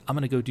 I'm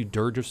going to go do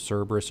Dirge of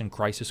Cerberus and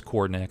Crisis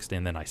Core next,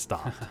 and then I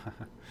stopped.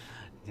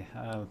 Yeah,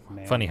 oh,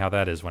 man. Funny how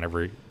that is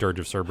whenever Dirge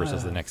of Cerberus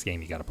is the next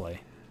game you got to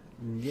play.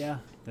 Yeah,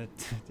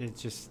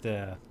 it's just...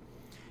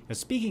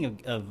 speaking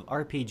of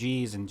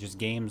RPGs and just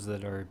games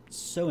that are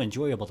so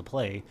enjoyable to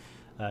play,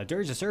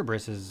 Dirge of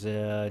Cerberus is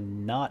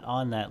not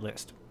on that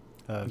list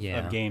of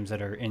games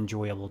that are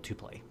enjoyable to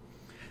play.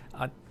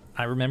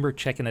 I remember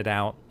checking it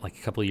out like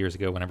a couple of years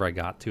ago whenever I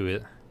got to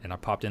it, and I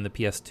popped in the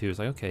PS2. It's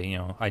like, okay,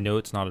 I know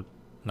it's not an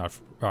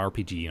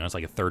RPG, it's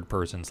like a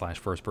third-person /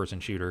 first-person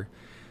shooter.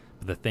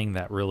 But the thing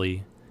that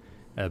really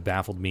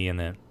baffled me and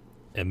that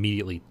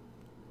immediately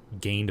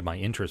gained my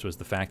interest was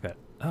the fact that,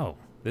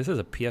 this is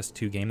a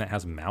PS2 game that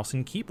has mouse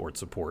and keyboard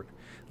support.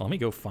 Let me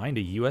go find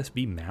a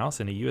USB mouse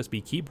and a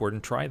USB keyboard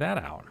and try that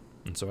out.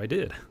 And so I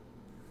did.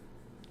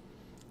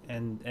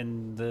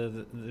 And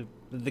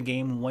the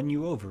game won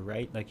you over,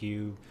 right? Like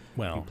you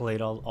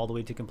played all the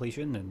way to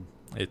completion, and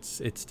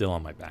it's still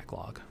on my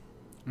backlog.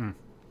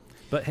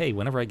 But hey,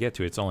 whenever I get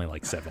to it, it's only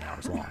like 7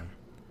 hours long.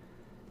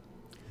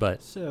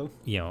 But so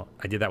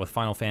I did that with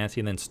Final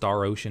Fantasy, and then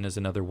Star Ocean is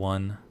another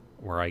one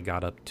where I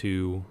got up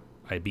to.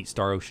 I beat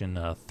Star Ocean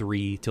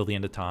 3 till the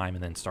end of time,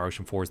 and then Star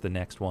Ocean 4 is the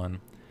next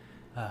one.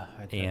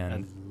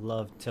 I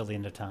love Till the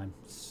End of Time.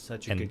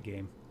 Such a good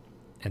game.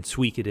 And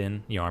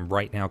Suikoden, I'm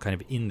right now kind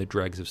of in the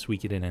dregs of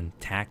Suikoden and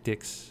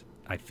Tactics.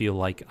 I feel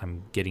like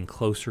I'm getting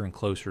closer and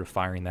closer to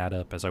firing that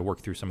up as I work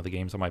through some of the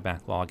games on my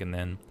backlog, and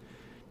then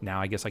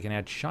now I guess I can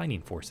add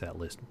Shining Force to that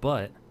list.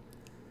 But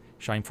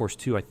Shining Force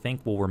 2, I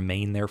think, will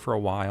remain there for a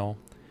while.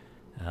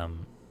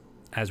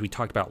 As we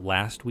talked about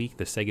last week,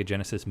 the Sega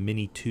Genesis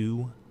Mini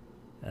 2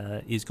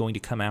 is going to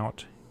come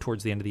out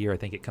towards the end of the year. I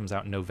think it comes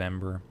out in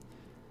November.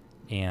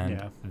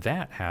 And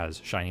that has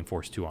Shining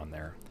Force 2 on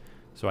there.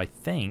 So I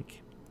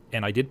think,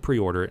 and I did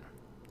pre-order it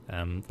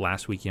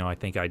last week, I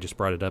think I just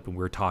brought it up and we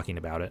were talking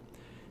about it.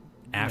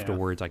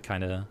 Afterwards, I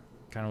kind of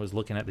was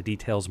looking at the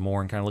details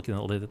more and kind of looking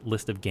at the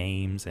list of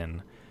games. And,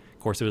 of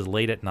course, it was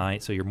late at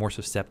night, so you're more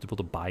susceptible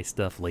to buy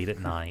stuff late at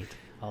night.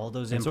 All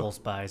those impulse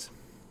buys.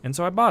 And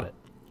so I bought it.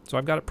 So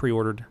I've got it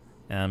pre-ordered.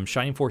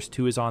 Shining Force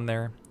 2 is on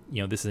there.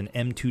 This is an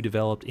M2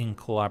 developed in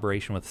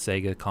collaboration with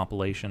Sega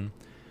compilation.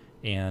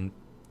 And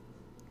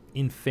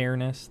in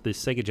fairness, the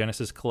Sega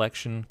Genesis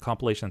Collection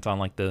compilation that's on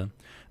like the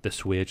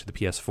Switch, the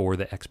PS4,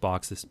 the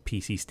Xbox, the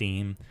PC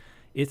Steam,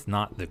 it's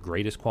not the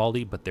greatest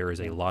quality, but there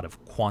is a lot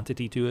of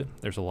quantity to it.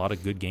 There's a lot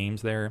of good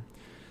games there.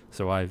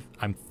 So I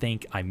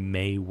think I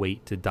may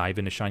wait to dive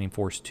into Shining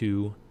Force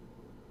 2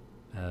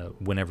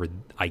 whenever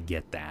I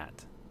get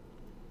that.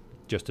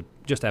 Just to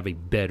have a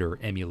better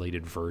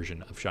emulated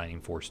version of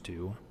Shining Force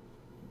 2.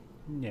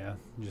 Yeah,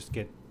 just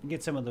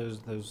get some of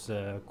those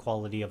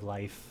quality of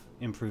life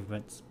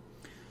improvements.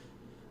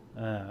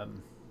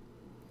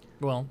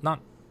 Well,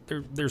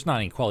 there's not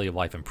any quality of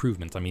life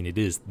improvements. I mean, it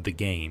is the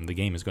game. The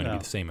game is going to be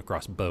the same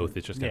across both.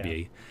 It's just going to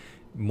be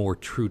more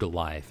true to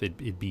life.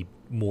 It'd be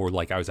more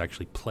like I was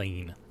actually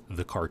playing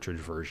the cartridge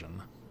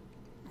version.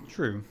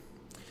 True.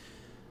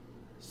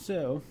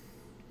 So,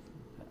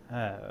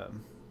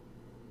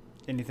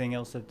 anything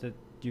else that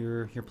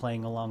you're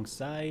playing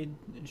alongside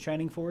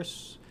Shining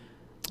Force?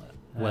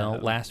 Well,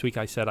 last week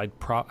I said I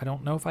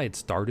don't know if I had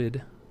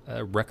started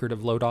Record of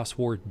Lodoss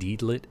War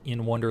Deedlit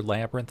in Wonder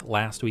Labyrinth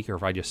last week, or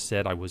if I just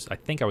said I was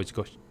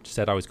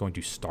going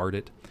to start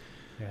it.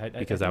 Yeah,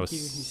 because you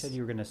said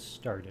you were going to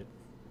start it.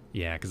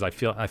 Yeah, because I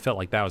felt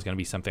like that was going to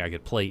be something I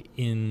could play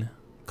in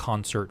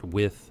concert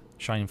with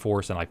Shining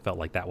Force, and I felt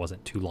like that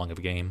wasn't too long of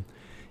a game.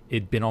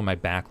 It'd been on my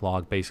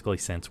backlog basically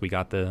since we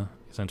got our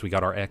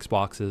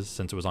Xboxes,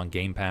 since it was on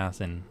Game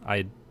Pass, and I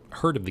had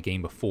heard of the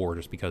game before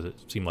just because it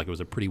seemed like it was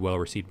a pretty well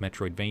received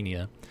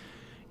Metroidvania,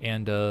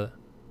 and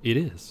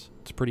it's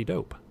pretty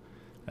dope.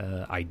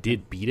 I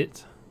did beat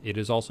it. It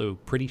is also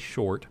pretty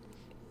short.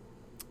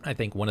 I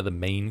think one of the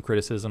main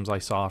criticisms I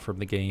saw from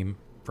the game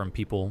from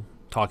people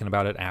talking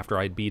about it after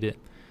I'd beat it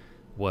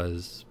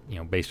was,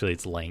 basically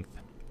its length.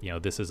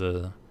 This is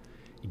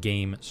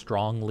game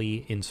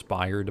strongly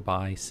inspired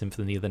by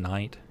Symphony of the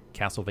Night,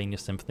 Castlevania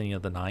Symphony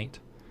of the Night.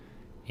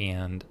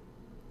 And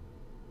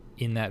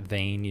in that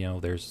vein, you know,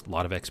 there's a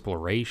lot of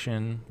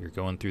exploration. You're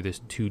going through this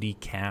 2D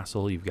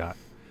castle. You've got,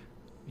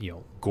 you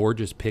know,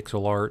 gorgeous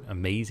pixel art,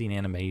 amazing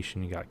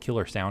animation. You got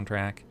killer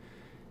soundtrack,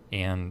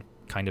 and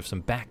kind of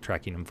some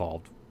backtracking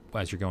involved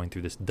as you're going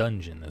through this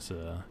dungeon, this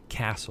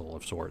castle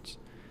of sorts.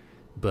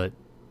 But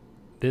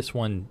this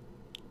one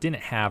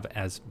didn't have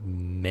as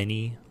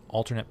many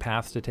alternate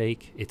paths to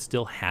take. It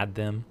still had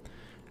them.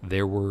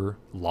 There were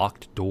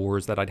locked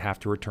doors that I'd have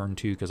to return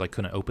to because I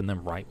couldn't open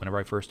them right whenever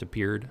I first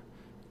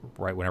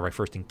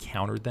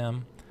encountered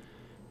them.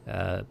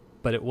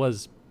 But it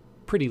was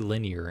pretty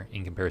linear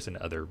in comparison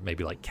to other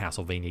maybe like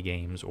Castlevania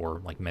games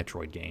or like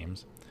Metroid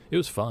games. It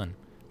was fun,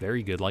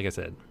 very good. Like I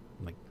said,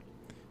 like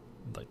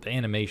the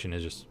animation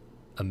is just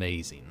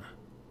amazing.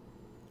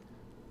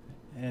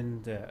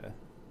 And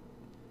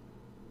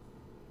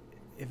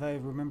if I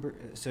remember,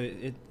 so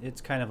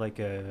it's kind of like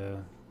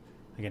an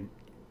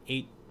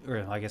 8,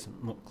 or I guess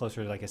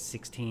closer to like a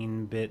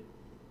 16-bit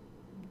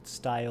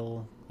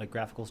style, like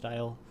graphical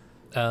style.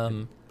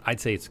 I'd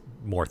say it's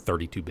more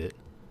 32-bit.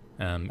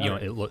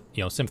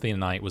 Symphony of the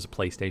Night was a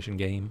PlayStation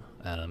game.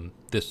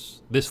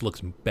 This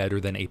looks better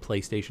than a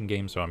PlayStation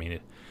game. So I mean,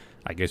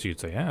 I guess you'd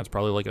say, it's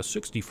probably like a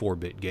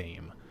 64-bit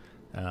game.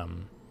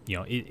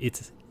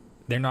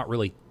 They're not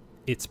really.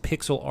 It's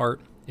pixel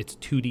art. It's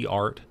 2D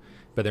art,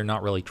 but they're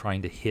not really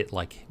trying to hit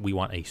like we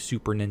want a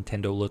Super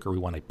Nintendo look or we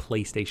want a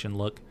PlayStation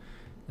look.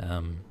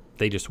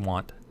 They just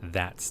want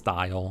that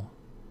style.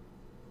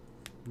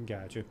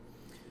 Gotcha.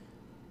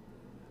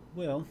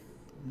 Well,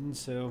 and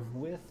so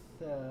with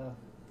the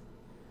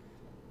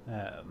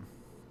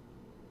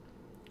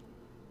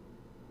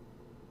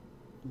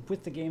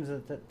games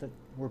that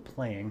we're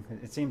playing,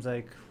 it seems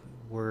like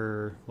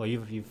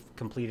you've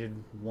completed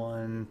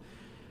one.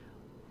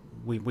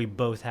 We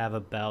both have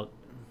about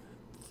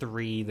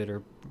 3 that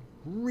are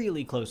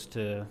really close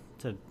to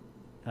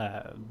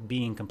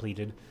being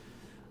completed.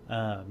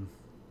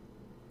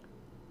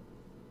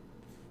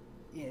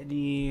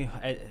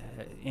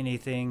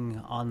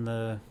 Anything on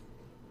the,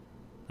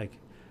 like,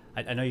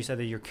 I know you said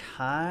that you're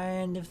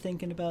kind of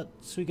thinking about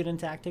Suikoden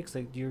Tactics,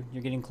 like you're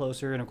getting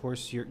closer, and of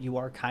course you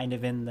are kind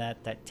of in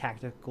that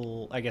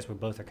tactical. I guess we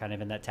both are kind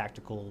of in that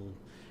tactical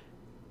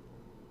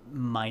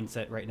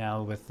mindset right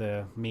now with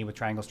me with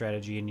Triangle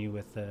Strategy and you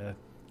with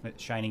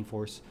Shining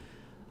Force.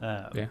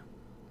 Yeah.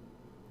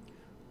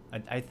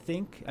 I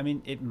think, I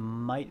mean, it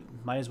might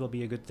as well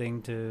be a good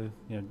thing to,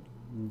 you know,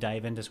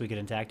 dive into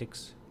Suikoden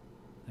Tactics.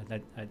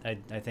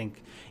 I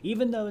think,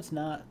 even though it's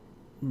not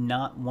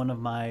one of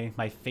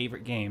my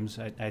favorite games,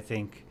 I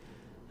think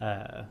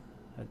I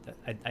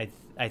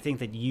think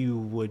that you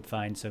would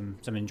find some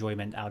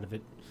enjoyment out of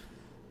it.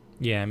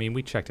 Yeah, I mean,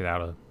 we checked it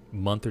out a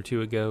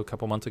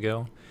couple months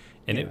ago,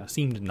 and it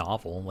seemed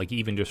novel. Like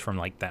even just from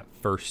like that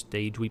first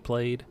stage we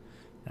played,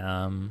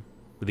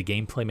 the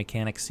gameplay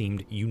mechanics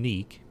seemed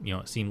unique. You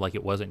know, it seemed like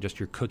it wasn't just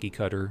your cookie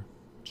cutter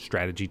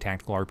strategy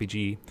tactical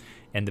RPG.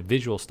 And the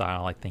visual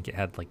style, I think it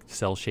had like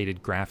cell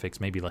shaded graphics.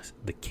 Maybe less,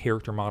 the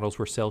character models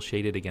were cell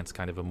shaded against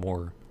kind of a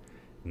more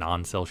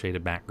non-cell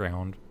shaded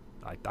background.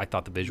 I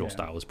thought the visual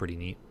style was pretty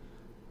neat.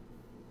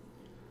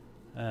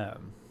 And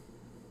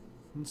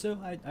so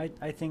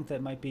I think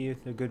that might be a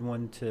good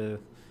one to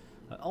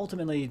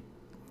ultimately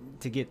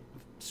to get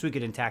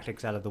Suikoden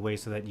Tactics out of the way,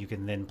 so that you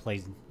can then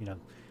play, you know,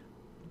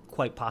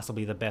 quite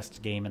possibly the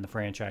best game in the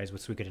franchise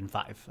with Suikoden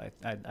 5.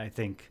 I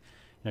think,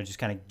 you know, just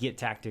kind of get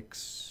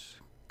Tactics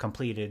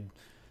completed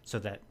so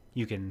that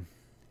you can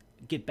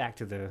get back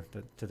to the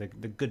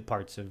good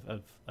parts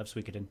of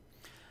Suikoden.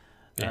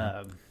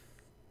 Yeah.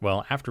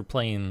 Well, after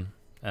playing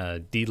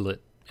Deedlit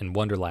and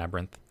Wonder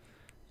Labyrinth,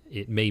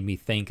 it made me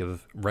think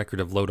of Record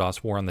of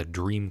Lodoss War on the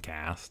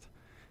Dreamcast.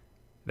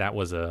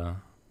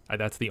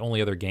 That's the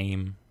only other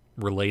game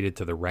related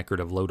to the Record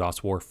of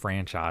Lodoss War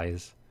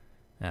franchise,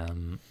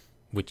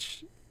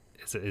 which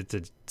it's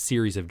a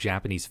series of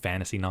Japanese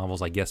fantasy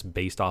novels, I guess,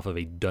 based off of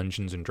a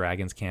Dungeons and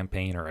Dragons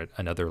campaign or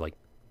another like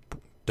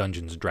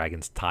Dungeons and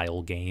Dragons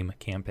tile game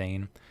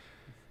campaign.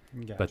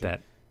 Gotcha. But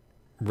that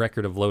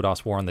Record of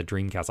Lodoss War on the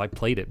Dreamcast, I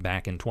played it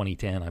back in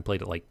 2010. I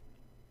played it like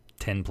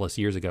 10 plus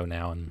years ago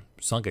now and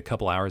sunk a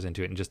couple hours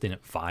into it and just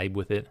didn't vibe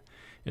with it.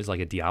 It was like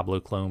a Diablo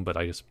clone, but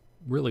I just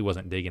really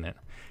wasn't digging it.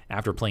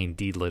 After playing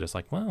Deedlit, it's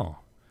like,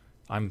 well,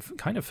 I'm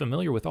kind of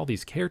familiar with all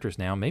these characters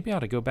now. Maybe I ought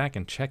to go back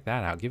and check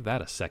that out. Give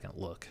that a second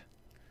look.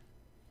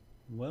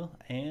 Well,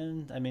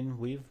 and I mean,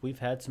 we've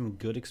had some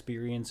good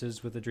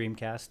experiences with the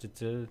Dreamcast.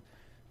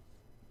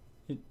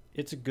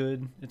 It's a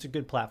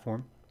good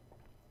platform.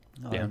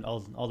 Yeah.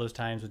 All those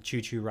times with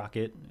Choo Choo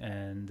Rocket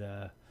and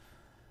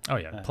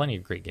plenty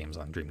of great games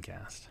on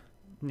Dreamcast.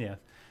 Yeah.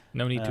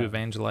 No need to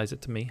evangelize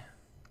it to me.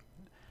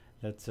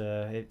 That's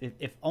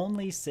if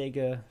only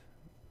Sega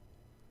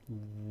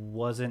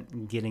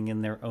wasn't getting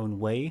in their own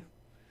way,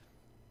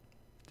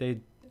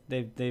 they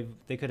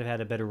could have had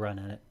a better run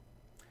at it.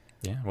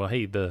 Yeah, well,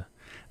 hey, the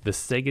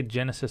Sega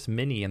Genesis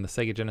Mini and the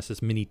Sega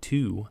Genesis Mini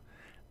 2,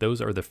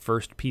 those are the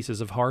first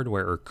pieces of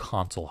hardware or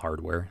console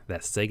hardware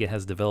that Sega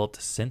has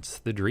developed since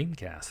the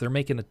Dreamcast.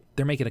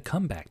 They're making a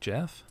comeback,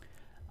 Jeff.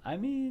 I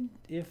mean,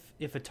 if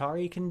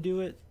Atari can do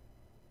it,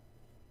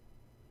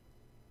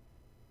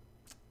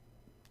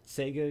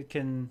 Sega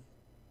can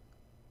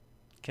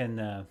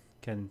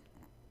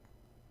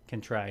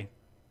try.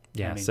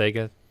 Yeah, I mean,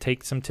 Sega,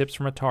 take some tips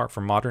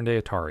from modern day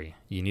Atari.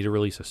 You need to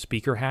release a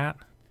speaker hat.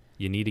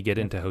 You need to get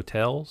Yep. into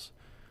hotels.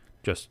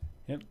 Just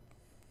Yep.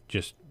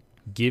 just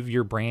give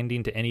your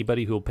branding to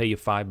anybody who will pay you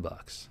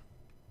 $5.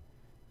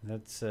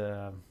 That's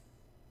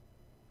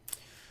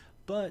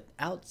but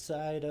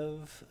outside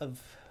of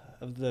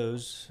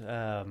those,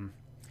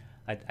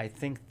 I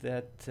think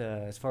that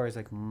as far as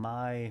like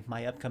my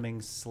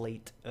upcoming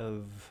slate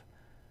of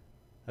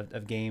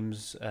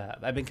games,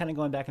 I've been kind of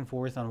going back and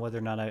forth on whether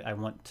or not I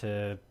want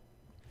to,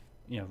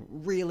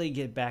 really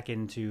get back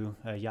into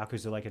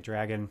Yakuza Like a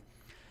Dragon,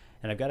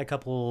 and I've got a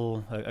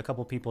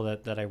couple people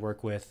that I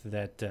work with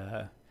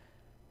that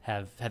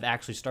have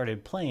actually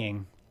started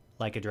playing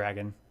Like a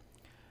Dragon,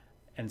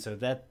 and so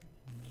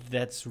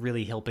that's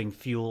really helping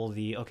fuel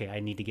the I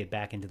need to get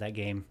back into that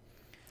game.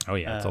 Oh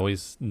yeah, it's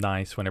always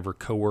nice whenever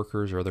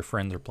coworkers or other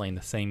friends are playing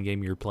the same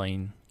game you're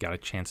playing. Got a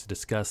chance to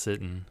discuss it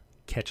and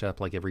catch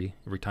up like every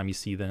time you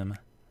see them.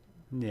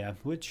 Yeah,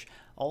 which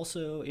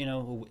also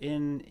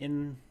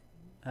in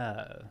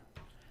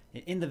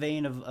the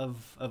vein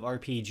of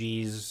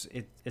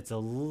RPGs, it's a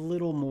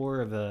little more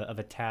of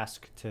a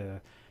task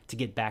to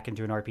get back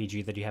into an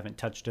RPG that you haven't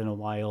touched in a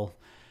while.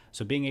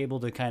 So being able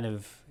to kind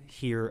of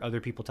hear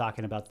other people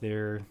talking about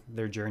their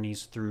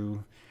journeys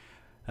through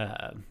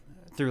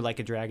Like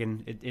a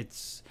Dragon,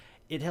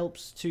 it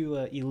helps to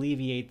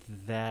alleviate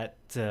that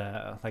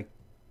like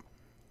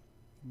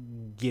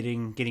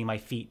getting my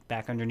feet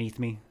back underneath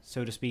me,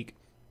 so to speak.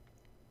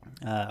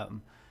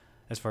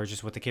 As far as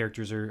just what the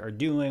characters are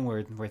doing,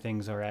 where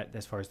things are at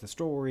as far as the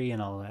story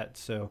and all that.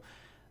 So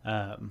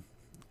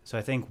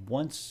I think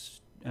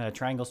once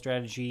Triangle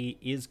Strategy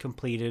is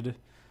completed,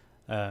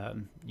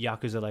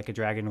 Yakuza Like a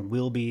Dragon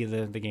will be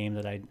the game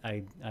that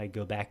I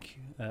go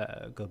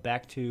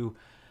back to.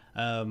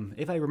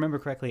 If I remember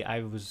correctly,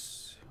 I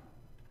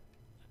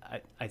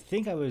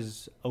think I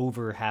was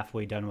over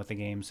halfway done with the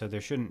game, so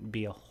there shouldn't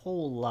be a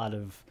whole lot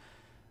of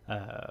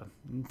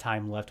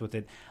time left with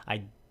it.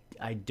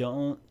 I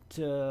don't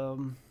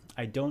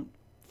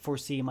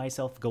foresee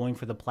myself going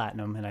for the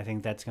platinum, and I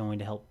think that's going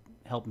to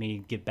help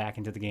me get back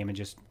into the game and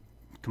just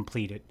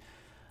complete it.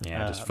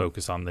 Yeah, just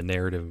focus on the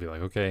narrative and be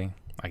like, okay,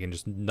 I can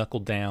just knuckle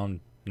down,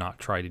 not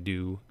try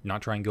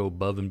and go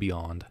above and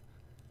beyond.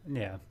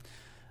 Yeah.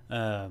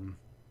 And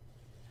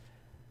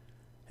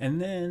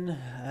then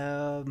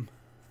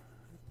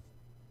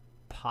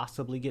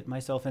possibly get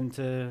myself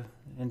into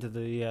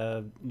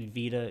the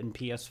Vita and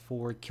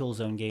PS4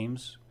 Killzone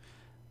games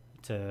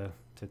to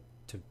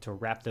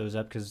wrap those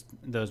up, because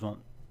those won't,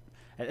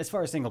 as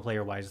far as single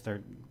player wise,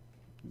 they're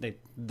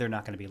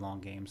not going to be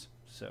long games.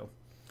 So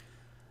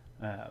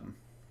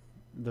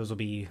those will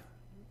be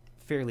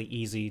fairly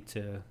easy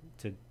to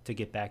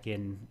get back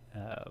in.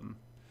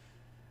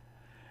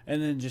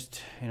 And then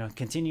just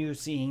continue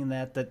seeing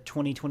that the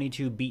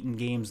 2022 beaten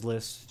games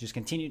list just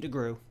continue to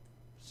grow.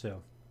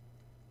 So,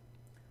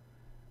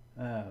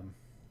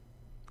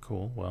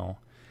 cool. Well,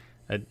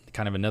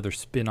 kind of another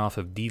spin-off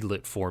of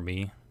Deedlit for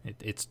me.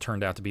 It's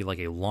turned out to be like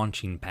a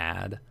launching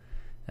pad.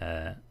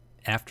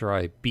 After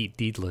I beat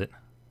Deedlit,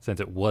 since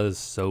it was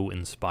so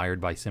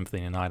inspired by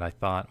Symphony of the Night, I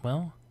thought,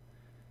 well,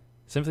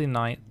 Symphony of the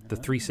Night, the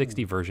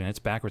 360 version, it's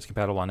backwards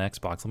compatible on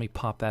Xbox. Let me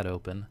pop that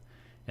open,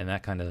 and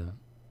that kind of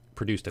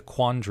produced a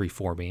quandary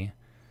for me.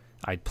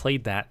 I'd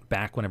played that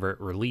back whenever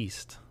it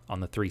released on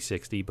the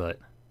 360, but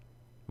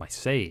my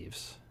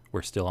saves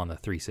were still on the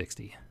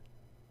 360.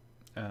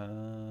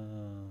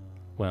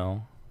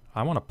 Well,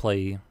 I want to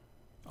play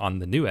on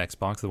the new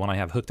Xbox, the one I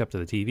have hooked up to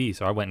the TV,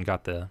 so I went and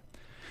got the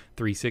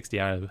 360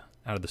 out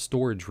of the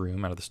storage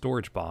room, out of the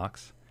storage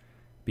box,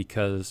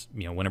 because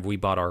whenever we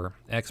bought our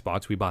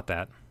Xbox, we bought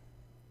that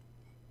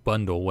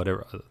bundle,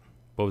 whatever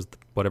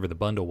the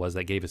bundle was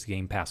that gave us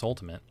Game Pass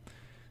Ultimate,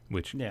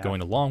 which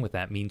going along with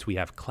that means we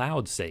have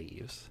cloud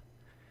saves.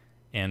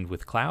 And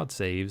with cloud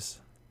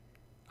saves,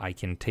 I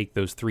can take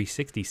those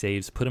 360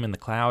 saves, put them in the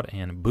cloud,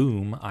 and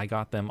boom, I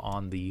got them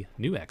on the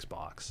new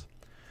Xbox.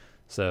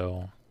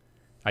 So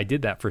I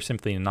did that for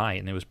Symphony of the Night,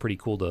 and it was pretty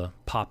cool to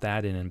pop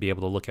that in and be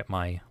able to look at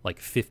my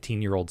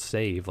 15-year-old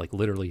save,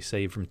 literally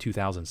saved from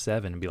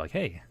 2007, and be like,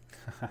 hey,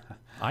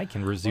 I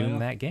can resume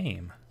that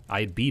game. I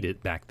had beat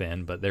it back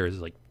then, but there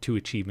was 2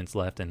 achievements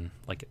left, and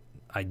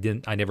I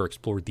never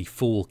explored the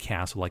full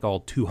castle,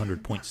 all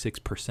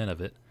 200.6%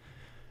 of it.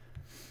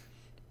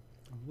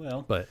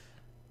 Well,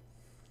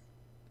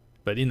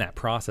 but in that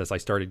process, I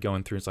started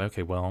going through. It's like,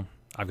 okay, well,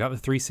 I've got the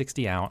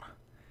 360 out.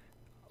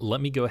 Let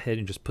me go ahead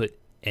and just put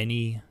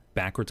any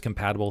backwards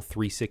compatible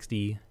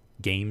 360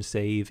 game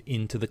save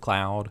into the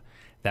cloud.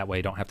 That way,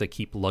 I don't have to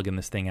keep lugging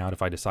this thing out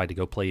if I decide to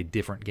go play a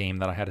different game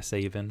that I had a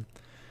save in.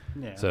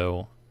 Yeah.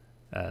 So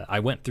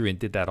I went through and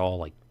did that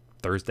all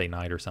Thursday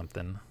night or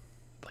something.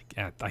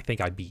 I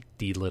think I beat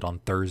Deedlit on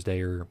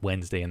Thursday or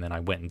Wednesday, and then I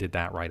went and did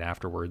that right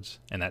afterwards.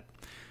 And that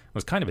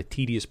was kind of a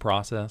tedious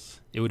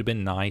process. It would have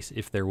been nice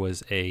if there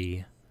was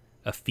a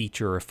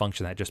feature or a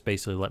function that just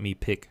basically let me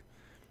pick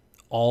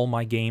all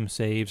my game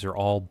saves or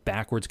all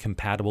backwards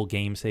compatible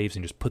game saves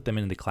and just put them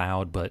into the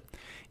cloud. But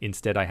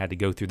instead, I had to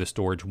go through the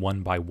storage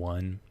one by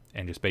one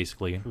and just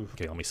basically,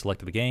 okay, let me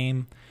select the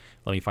game,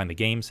 let me find the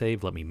game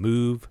save, let me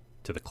move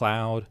to the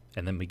cloud,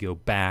 and then we go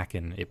back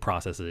and it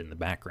processes it in the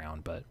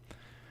background. But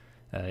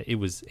it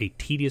was a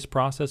tedious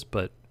process,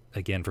 but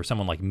again, for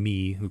someone like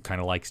me who kind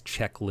of likes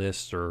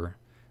checklists or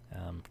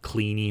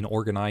cleaning,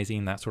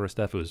 organizing, that sort of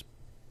stuff, it was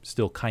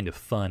still kind of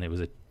fun. It was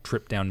a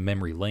trip down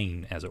memory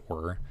lane, as it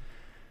were.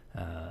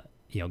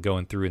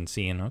 Going through and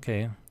seeing,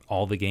 okay,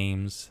 all the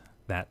games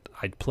that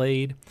I'd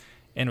played.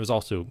 And it was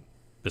also,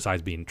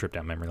 besides being trip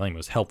down memory lane, it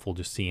was helpful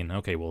just seeing,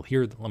 okay, well,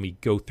 here, let me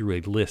go through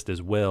a list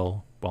as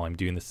well while I'm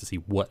doing this to see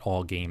what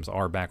all games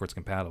are backwards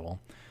compatible.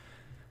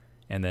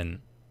 And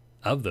then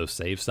of those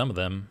saves, some of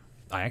them,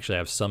 I actually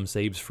have some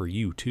saves for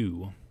you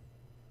too.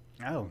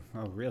 Oh,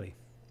 really?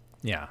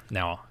 Yeah.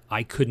 Now,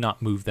 I could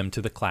not move them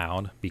to the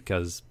cloud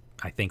because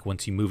I think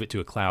once you move it to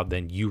a cloud,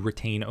 then you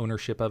retain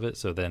ownership of it.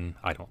 So then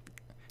I don't,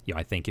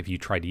 I think if you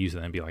tried to use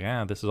it and be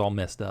like, this is all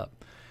messed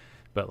up.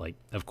 But like,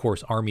 of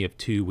course, Army of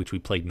Two, which we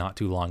played not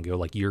too long ago,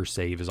 like your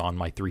save is on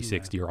my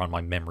 360 or on my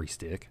memory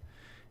stick.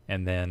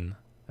 And then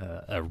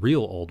a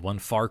real old one,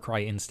 Far Cry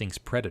Instincts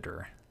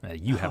Predator.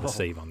 You have a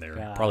save on there,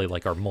 God. Probably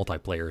like our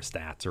multiplayer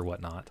stats or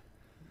whatnot.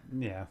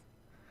 Yeah.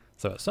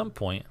 So at some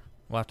point,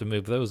 we'll have to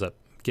move those up,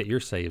 get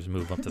your saves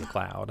moved up to the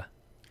cloud.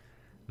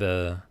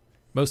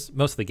 Most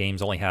of the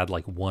games only had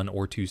like 1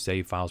 or 2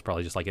 save files,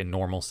 probably just like a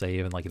normal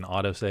save and like an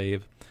auto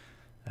save.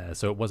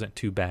 So it wasn't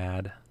too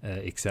bad,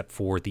 except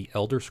for the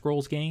Elder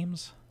Scrolls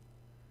games.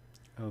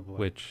 Oh boy.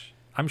 Which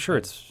I'm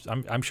sure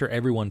I'm sure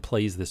everyone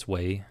plays this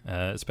way,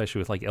 especially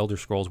with like Elder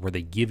Scrolls, where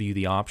they give you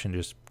the option to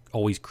just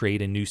always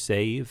create a new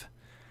save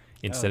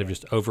instead of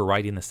just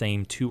overwriting the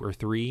same 2 or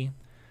 3.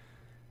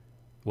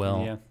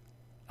 Well, yeah.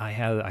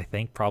 I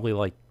think probably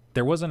like,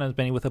 there wasn't as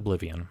many with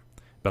Oblivion,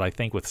 but I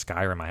think with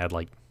Skyrim I had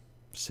like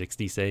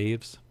 60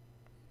 saves.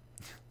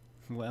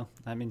 Well,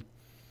 I mean,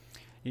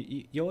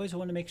 you always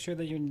want to make sure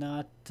that you're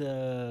not,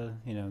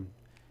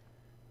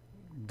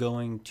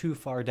 going too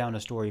far down a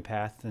story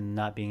path and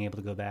not being able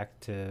to go back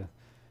to,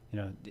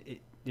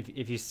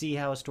 if you see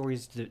how a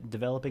story's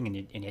developing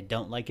and you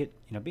don't like it,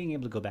 being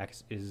able to go back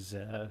is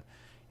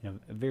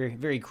very,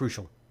 very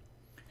crucial.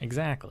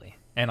 Exactly.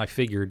 And I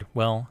figured,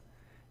 well,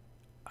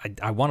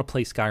 I want to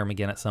play Skyrim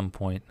again at some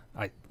point.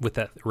 With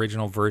that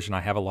original version,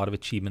 I have a lot of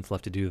achievements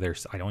left to do there.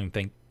 So I don't even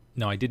think...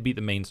 No, I did beat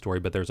the main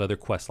story, but there's other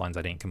quest lines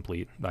I didn't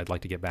complete that I'd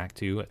like to get back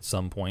to at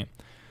some point.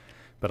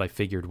 But I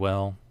figured,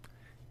 well,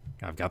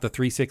 I've got the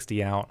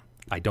 360 out.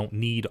 I don't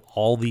need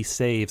all these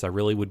saves. I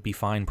really would be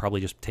fine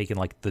probably just taking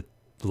like the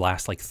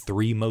last like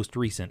 3 most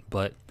recent,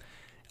 but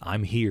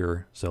I'm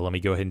here, so let me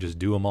go ahead and just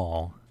do them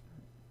all.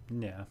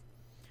 Yeah.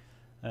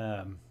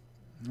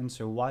 And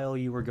so while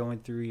you were going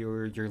through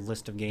your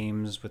list of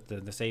games with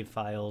the save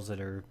files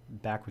that are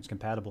backwards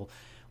compatible,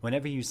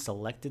 whenever you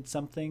selected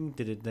something,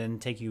 did it then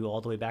take you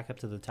all the way back up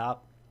to the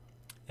top?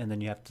 And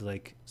then you have to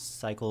like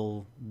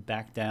cycle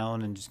back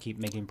down and just keep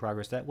making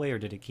progress that way? Or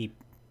did it keep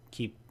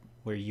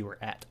where you were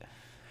at?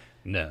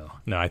 No,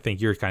 I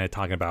think you're kind of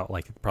talking about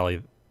like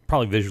probably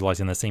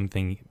visualizing the same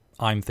thing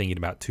I'm thinking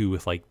about too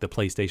with like the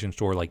PlayStation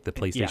Store, like the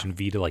PlayStation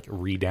Vita, like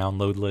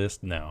re-download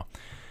list. No.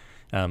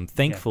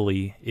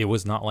 Thankfully, it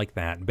was not like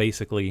that.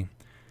 Basically,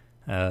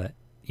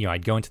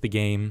 I'd go into the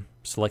game,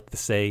 select the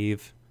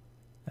save,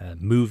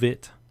 move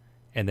it,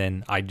 and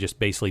then I'd just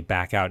basically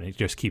back out, and it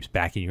just keeps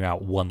backing you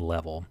out 1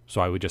 level.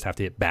 So I would just have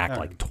to hit back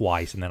like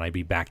twice, and then I'd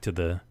be back to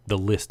the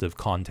list of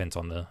contents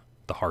on the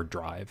hard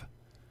drive.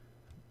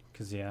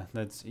 Because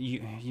that's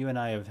you and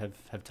I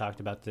have talked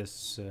about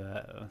this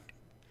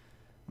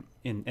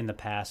in the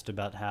past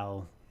about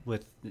how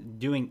with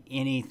doing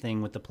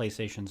anything with the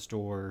PlayStation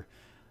Store,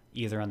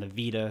 either on the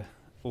Vita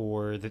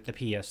or the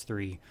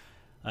PS3,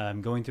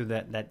 going through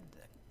that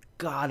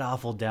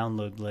god-awful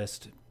download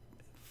list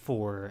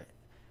for...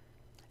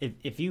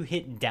 If you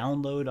hit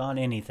download on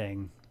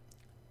anything,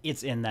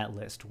 it's in that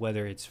list,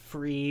 whether it's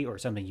free or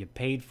something you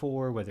paid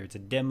for, whether it's a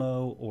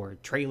demo or a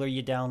trailer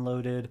you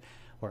downloaded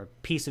or a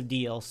piece of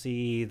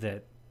DLC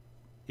that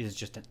is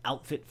just an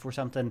outfit for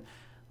something.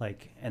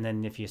 And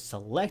then if you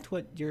select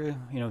what you're,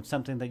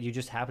 something that you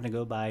just happen to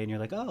go by and you're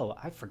like, oh,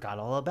 I forgot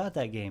all about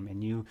that game,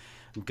 and you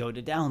go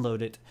to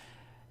download it,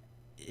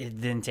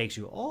 it then takes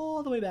you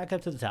all the way back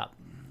up to the top.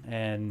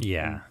 And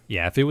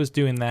if it was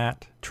doing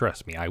that,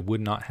 trust me, I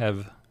would not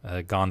have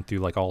gone through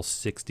like all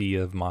 60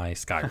 of my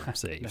Skyrim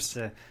saves.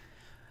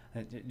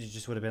 It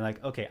just would have been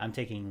like, okay, I'm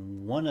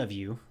taking one of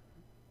you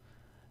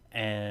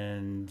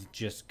and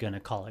just gonna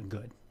call it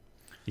good.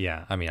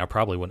 Yeah, I mean, I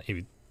probably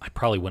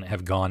wouldn't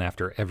have gone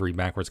after every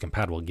backwards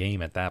compatible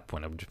game at that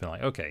point. I would just be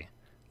like, okay,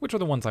 which are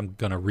the ones I'm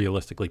going to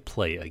realistically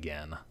play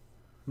again?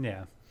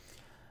 Yeah.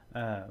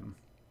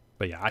 But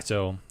But yeah,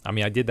 so I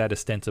mean, I did that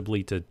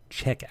ostensibly to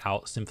check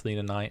out Symphony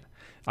of the Night.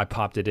 I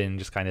popped it in,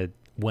 just kind of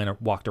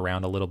walked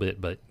around a little bit,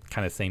 but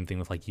kind of same thing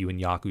with like you and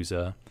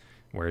Yakuza,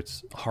 where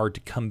it's hard to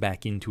come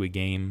back into a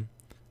game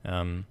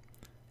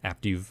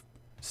after you've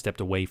stepped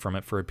away from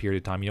it for a period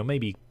of time.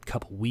 Maybe a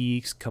couple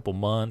weeks, couple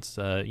months.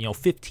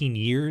 15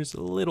 years,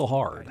 a little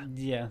hard.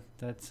 Yeah,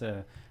 that's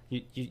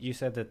you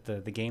said that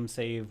the game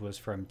save was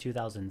from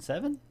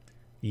 2007.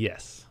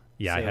 Yes.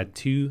 Yeah, So,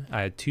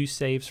 I had two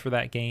saves for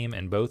that game,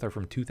 and both are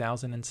from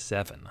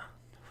 2007,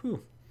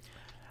 whew.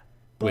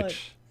 But,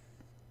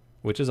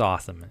 which is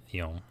awesome.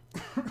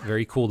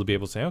 Very cool to be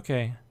able to say,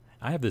 okay,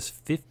 I have this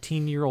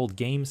 15-year-old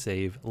game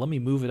save. Let me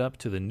move it up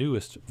to the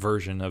newest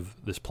version of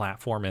this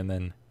platform and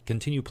then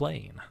continue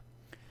playing.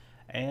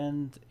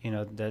 and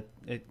that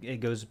it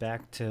goes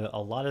back to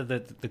a lot of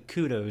the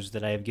kudos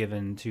that I have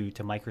given to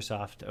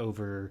Microsoft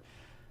over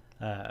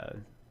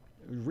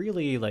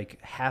really like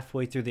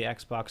halfway through the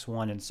Xbox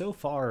One, and so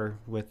far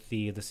with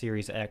the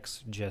Series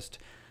X. Just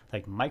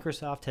like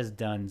Microsoft has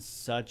done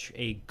such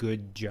a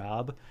good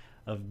job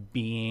of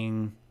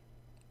being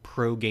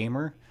pro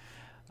gamer.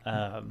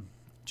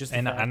 Just the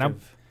And fact and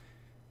of,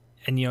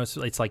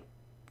 it's like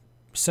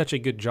such a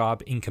good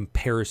job in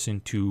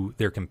comparison to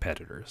their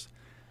competitors.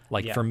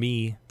 Like Yeah. for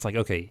me, it's like,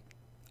 okay,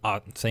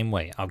 same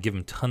way. I'll give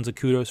them tons of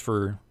kudos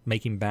for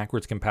making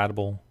backwards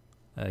compatible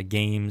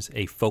games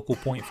a focal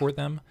point for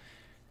them.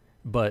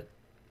 But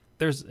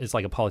it's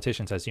like a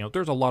politician says,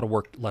 there's a lot of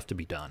work left to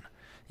be done.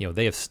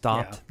 They have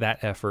stopped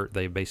that effort.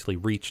 They've basically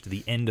reached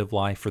the end of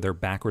life for their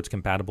backwards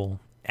compatible,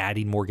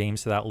 adding more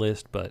games to that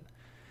list. But,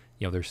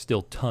 there's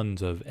still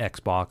tons of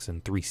Xbox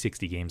and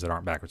 360 games that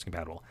aren't backwards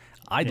compatible.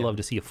 I'd Yeah. love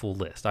to see a full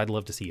list. I'd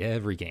love to see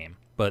every game,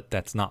 but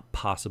that's not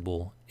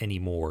possible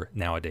anymore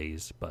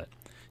nowadays. But,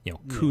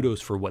 kudos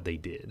for what they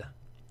did.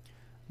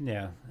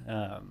 yeah.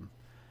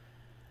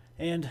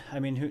 And I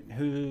mean,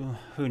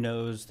 who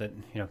knows that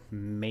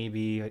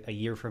maybe a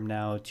year from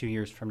now, 2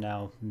 years from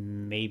now,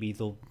 maybe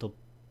they'll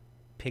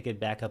pick it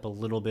back up a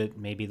little bit.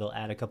 Maybe they'll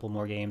add a couple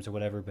more games or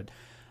whatever. But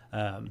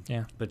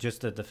Yeah. But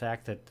just the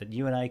fact that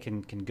you and I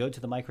can go to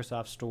the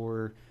Microsoft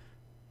Store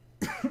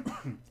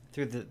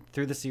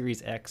through the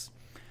Series X,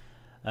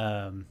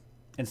 and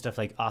stuff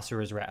like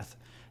Asura's Wrath,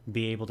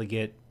 be able to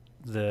get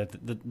the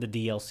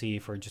DLC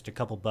for just a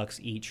couple bucks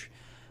each,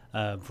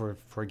 for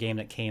a game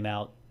that came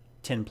out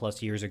 10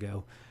 plus years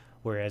ago.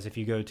 Whereas if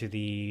you go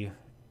to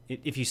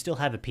if you still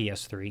have a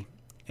PS3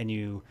 and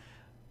you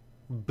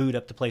boot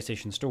up the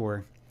PlayStation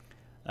Store,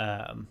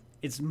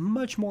 it's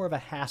much more of a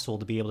hassle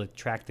to be able to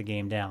track the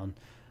game down.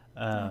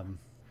 And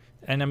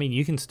I mean,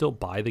 you can still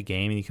buy the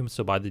game and you can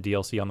still buy the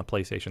DLC on the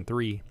PlayStation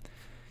 3,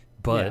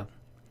 but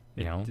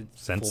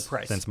It's since full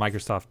price.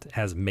 Microsoft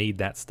has made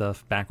that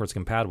stuff backwards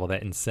compatible,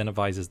 that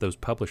incentivizes those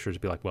publishers to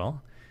be like,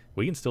 well,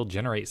 we can still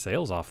generate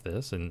sales off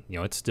this, and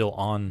it's still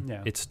on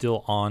Yeah. it's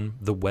still on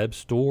the web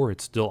store,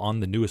 it's still on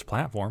the newest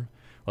platform.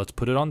 Let's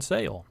put it on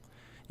sale.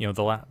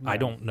 I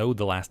don't know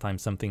the last time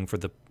something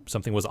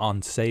was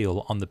on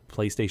sale on the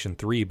PlayStation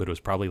 3, but it was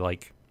probably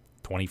like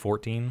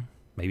 2014,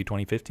 maybe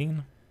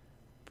 2015.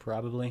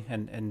 Probably,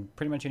 and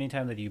pretty much any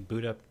time that you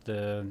boot up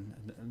the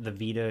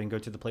Vita and go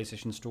to the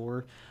PlayStation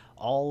Store,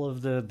 all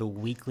of the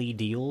weekly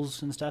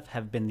deals and stuff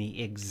have been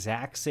the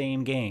exact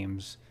same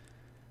games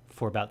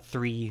for about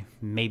 3,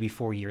 maybe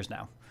 4 years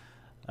now.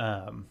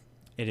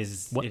 It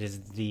is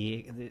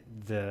the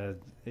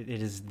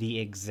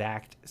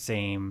exact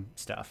same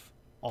stuff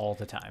all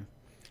the time.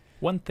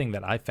 One thing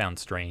that I found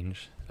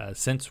strange,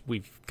 since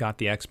we've got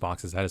the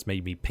Xbox, is that has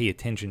made me pay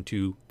attention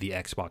to the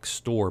Xbox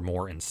Store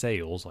more in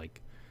sales.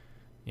 Like,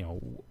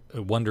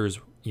 wonders,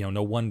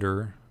 no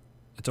wonder.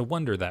 It's a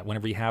wonder that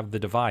whenever you have the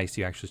device,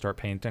 you actually start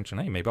paying attention.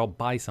 Hey, maybe I'll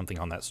buy something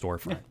on that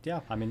storefront. Yeah.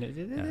 I mean,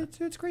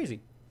 it's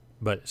crazy.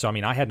 But so, I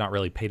mean, I had not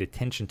really paid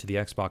attention to the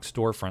Xbox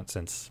storefront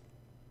since,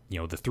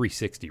 the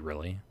 360,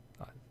 really,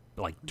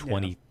 like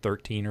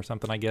 2013 or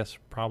something, I guess,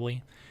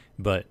 probably.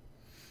 But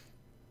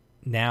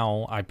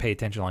now I pay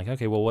attention, like,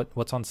 okay, well,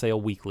 what's on sale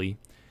weekly?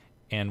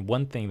 And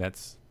one thing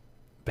that's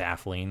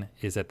baffling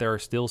is that there are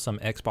still some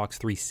Xbox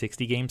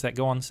 360 games that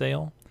go on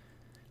sale,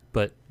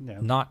 but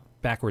not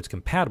backwards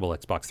compatible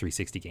Xbox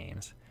 360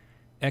 games.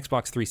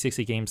 Xbox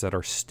 360 games that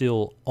are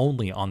still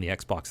only on the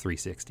Xbox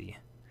 360.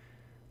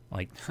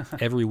 Like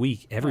every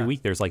week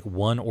there's like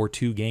 1 or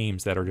 2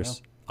 games that are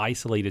just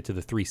isolated to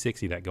the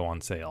 360 that go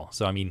on sale.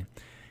 So I mean,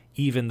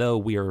 even though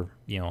we are,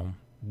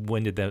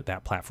 when did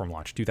that platform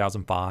launch?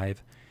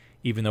 2005.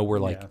 Even though we're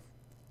like,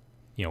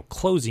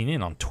 closing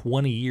in on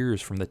 20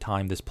 years from the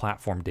time this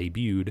platform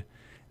debuted,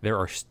 there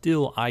are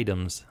still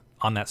items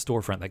on that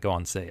storefront that go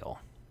on sale.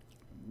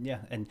 Yeah,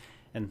 and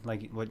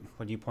like what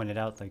you pointed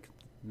out, like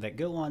that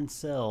go on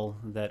sale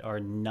that are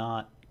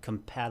not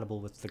compatible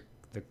with the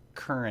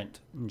current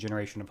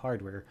generation of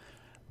hardware.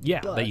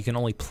 Yeah, But- that you can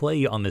only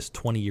play on this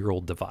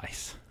 20-year-old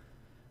device.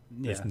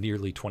 Yeah. This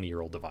nearly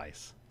 20-year-old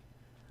device.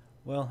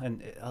 Well,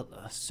 and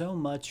so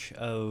much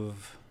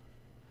of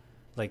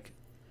like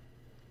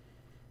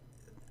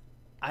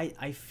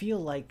I feel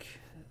like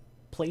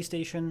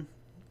PlayStation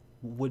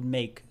would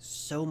make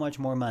so much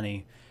more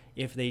money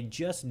if they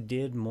just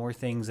did more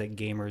things that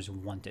gamers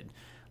wanted.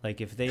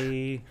 Like if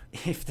they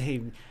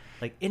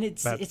like, and it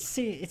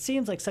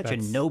seems like such a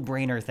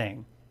no-brainer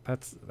thing.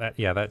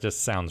 That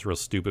just sounds real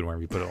stupid when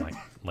we put it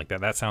like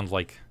that. That sounds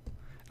like,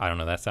 I don't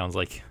know, that sounds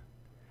like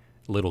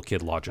little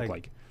kid logic.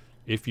 Like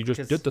if you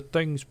just did the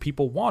things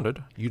people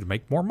wanted, you'd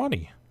make more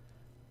money.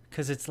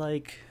 Because it's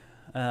like,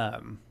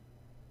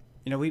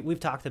 we've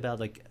talked about,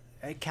 like,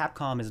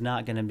 Capcom is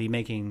not going to be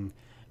making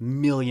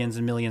millions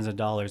and millions of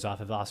dollars off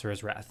of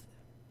Asura's Wrath.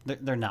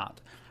 They're not.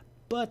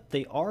 But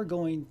they are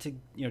going to,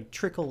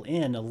 trickle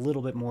in a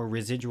little bit more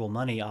residual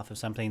money off of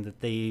something that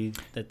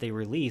they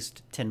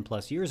released 10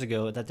 plus years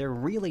ago that they're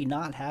really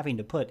not having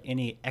to put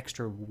any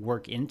extra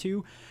work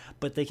into,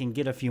 but they can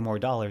get a few more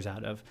dollars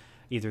out of,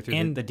 either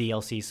through the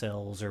DLC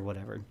sales or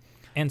whatever.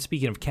 And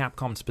speaking of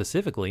Capcom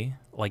specifically,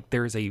 like,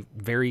 there's a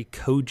very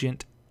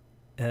cogent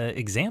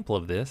example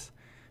of this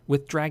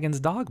with Dragon's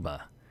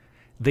Dogma.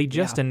 They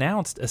just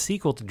announced a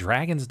sequel to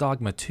Dragon's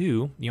Dogma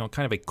 2,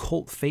 kind of a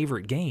cult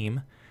favorite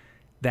game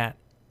that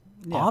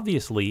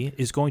obviously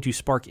is going to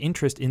spark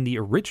interest in the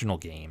original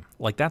game.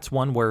 Like, that's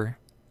one where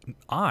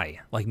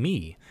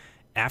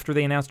after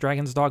they announced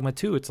Dragon's Dogma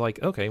 2, it's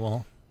like, okay,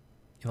 well,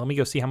 let me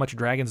go see how much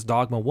Dragon's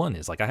Dogma 1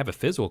 is. Like, I have a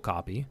physical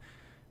copy,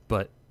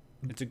 but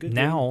it's a good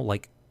now,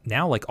 game.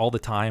 Now, all the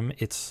time,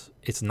 it's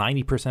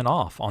 90%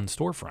 off on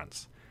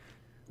storefronts,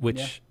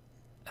 which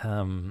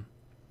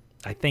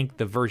I think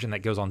the version that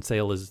goes on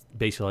sale is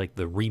basically like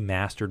the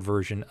remastered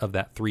version of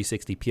that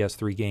 360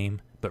 PS3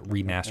 game, but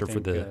remastered for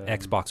the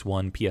Xbox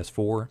One,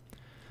 PS4.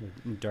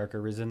 Dark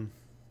Arisen.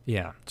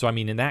 Yeah. So, I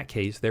mean, in that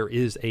case, there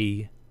is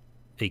a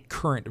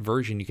current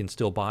version you can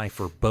still buy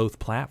for both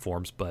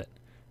platforms, but,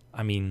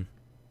 I mean,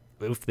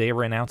 if they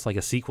ever announce, like,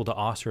 a sequel to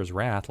Asura's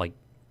Wrath, like,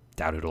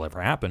 doubt it'll ever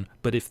happen,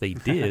 but if they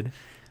did...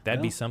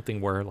 That'd be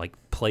something where, like,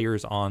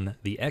 players on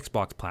the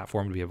Xbox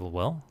platform would be able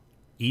to,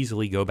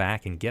 easily go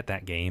back and get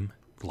that game,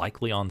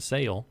 likely on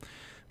sale,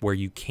 where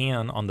you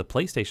can on the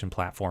PlayStation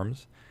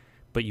platforms,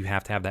 but you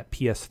have to have that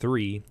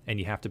PS3 and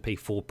you have to pay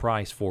full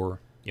price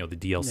for, the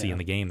DLC in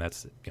the game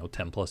that's,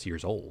 10 plus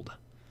years old.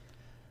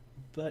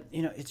 But,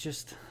 it's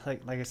just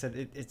like I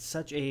said, it's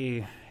such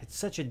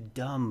a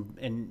dumb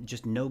and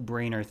just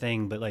no-brainer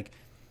thing. But like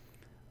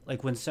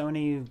when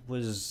Sony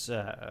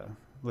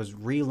was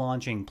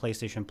relaunching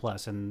PlayStation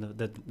Plus, and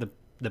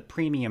the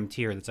premium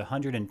tier that's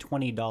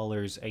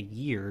 $120 a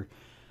year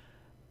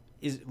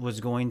was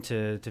going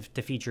to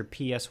feature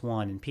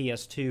PS1 and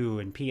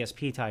PS2 and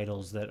PSP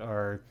titles that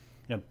are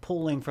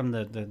pulling from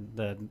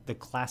the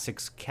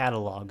classics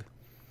catalog.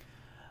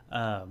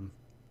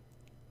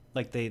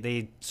 Like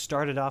they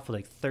started off with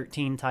like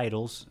 13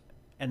 titles,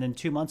 and then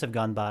 2 months have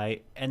gone by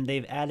and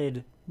they've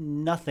added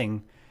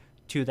nothing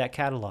to that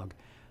catalog.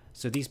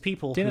 So these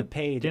people who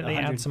paid... Didn't they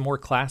add some more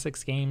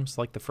classics games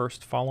like the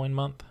first following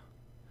month?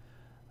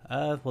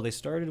 Well, they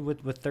started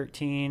with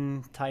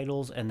 13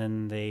 titles, and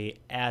then they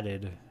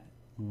added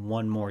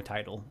one more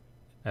title.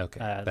 Okay,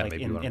 that may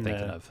be what I'm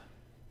thinking of.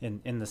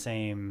 In the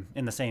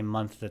same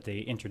month that they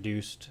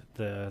introduced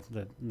the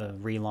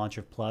relaunch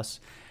of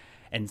Plus.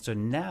 And so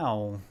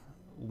now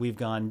we've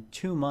gone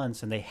 2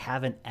 months, and they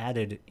haven't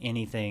added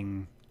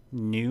anything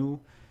new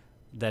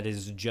that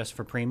is just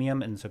for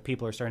premium, and so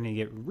people are starting to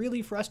get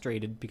really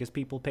frustrated because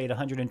people paid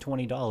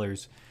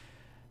 $120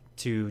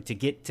 to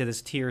get to this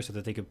tier so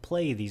that they could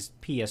play these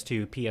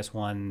PS2,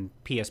 PS1,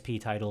 PSP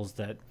titles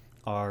that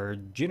are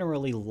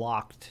generally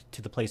locked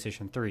to the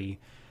PlayStation 3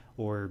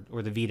 or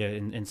the Vita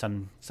in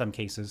some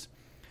cases.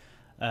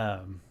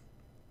 And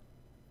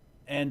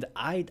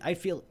I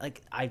feel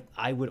like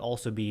I would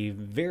also be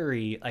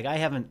very, like,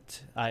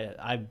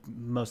 I'm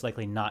most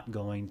likely not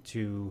going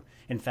to,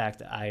 in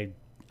fact,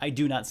 I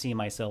do not see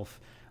myself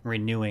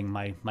renewing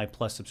my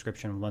Plus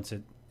subscription once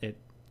it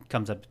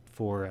comes up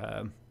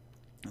for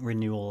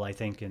renewal, I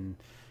think, in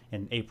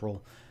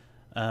April.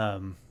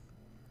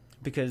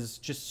 Because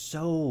just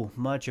so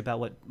much about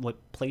what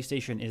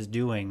PlayStation is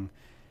doing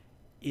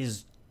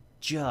is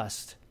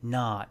just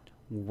not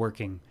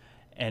working.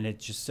 And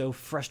it's just so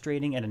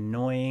frustrating and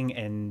annoying,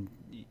 and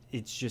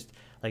it's just,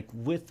 like,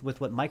 with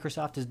what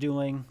Microsoft is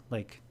doing,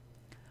 like...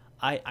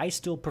 I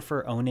still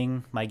prefer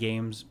owning my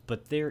games,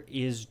 but there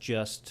is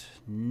just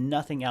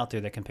nothing out there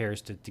that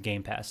compares to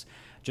Game Pass.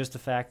 Just the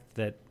fact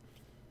that,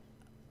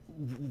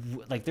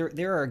 like,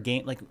 there are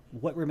games, like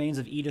What Remains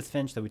of Edith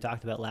Finch that we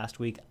talked about last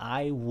week,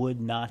 I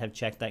would not have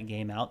checked that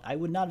game out. I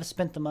would not have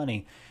spent the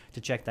money to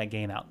check that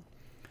game out.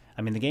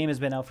 I mean, the game has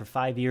been out for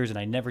 5 years, and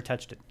I never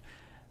touched it.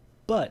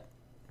 But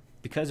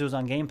because it was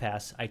on Game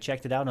Pass, I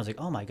checked it out, and I was like,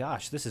 oh my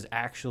gosh, this is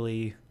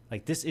actually,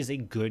 like, this is a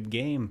good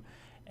game.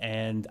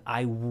 And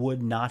I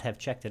would not have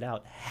checked it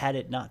out had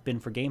it not been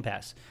for Game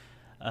Pass.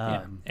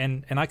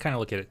 And I kind of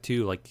look at it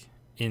too, I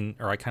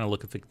kind of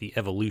look at the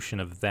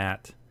evolution of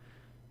that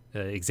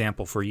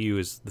example for you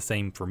is the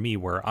same for me,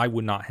 where I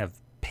would not have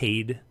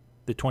paid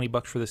the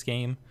 $20 for this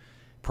game.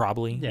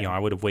 Probably, I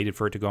would have waited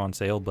for it to go on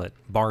sale, but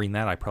barring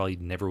that, I probably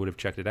never would have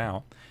checked it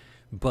out.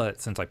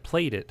 But since I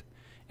played it,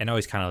 and I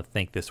always kind of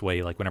think this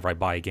way, like whenever I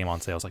buy a game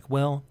on sale, it's like,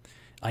 well,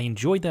 I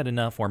enjoyed that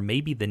enough where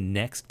maybe the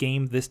next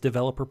game this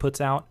developer puts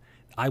out,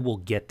 I will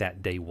get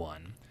that day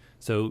one.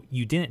 So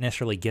you didn't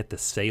necessarily get the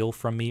sale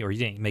from me, or you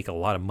didn't make a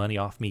lot of money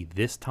off me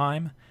this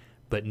time,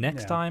 but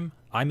next time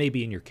I may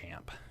be in your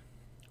camp.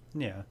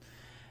 Yeah,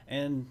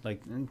 and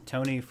like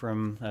Tony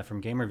from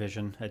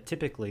GamerVision,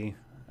 typically,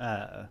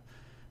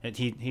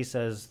 he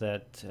says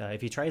that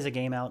if he tries a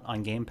game out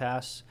on Game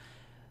Pass,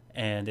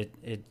 and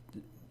it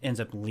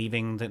ends up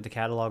leaving the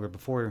catalog, or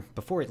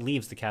before it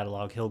leaves the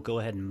catalog, he'll go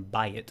ahead and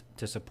buy it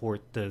to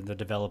support the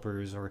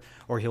developers,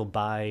 or he'll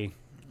buy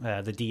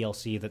the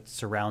DLC that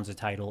surrounds a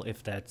title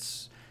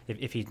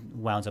if he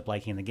wounds up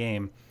liking the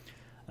game.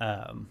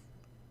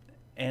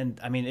 And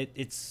I mean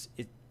it's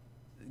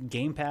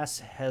Game Pass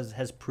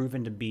has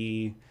proven to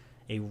be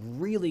a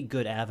really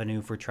good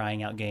avenue for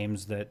trying out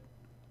games that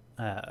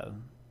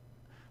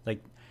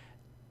like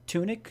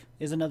Tunic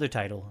is another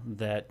title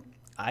that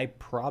I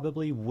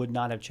probably would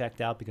not have checked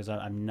out because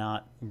I'm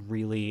not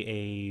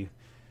really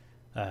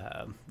a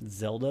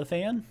Zelda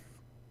fan.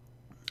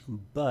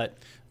 But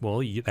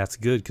that's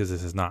good because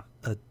this is not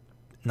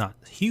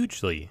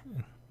hugely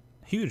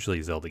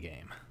Zelda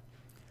game.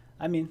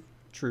 I mean,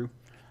 true.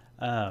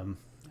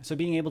 So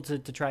being able to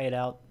try it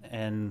out,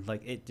 and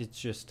like it's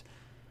just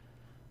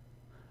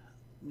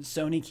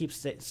Sony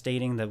keeps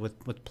stating that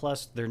with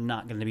Plus they're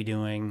not going to be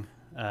doing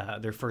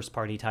their first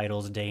party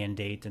titles day and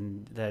date,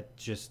 and that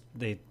just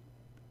they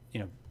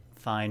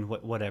fine,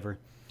 whatever.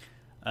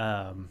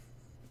 But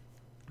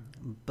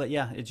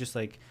yeah, it's just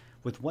like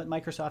with what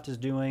Microsoft is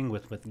doing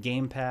with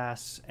Game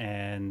Pass,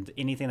 and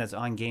anything that's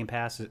on Game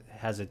Pass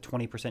has a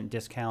 20%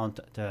 discount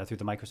through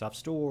the Microsoft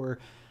Store,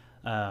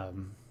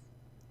 and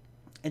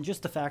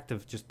just the fact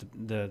of just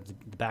the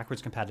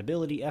backwards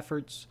compatibility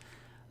efforts.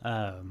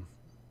 I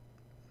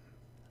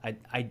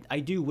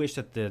do wish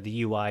that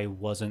the UI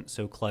wasn't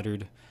so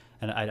cluttered,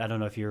 and I don't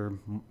know if you're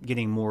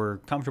getting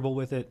more comfortable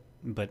with it,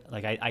 but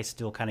like I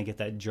still kind of get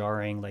that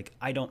jarring, like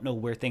I don't know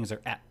where things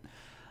are at.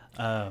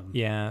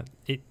 Yeah,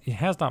 it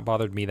has not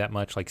bothered me that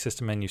much. Like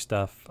system menu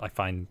stuff, I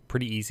find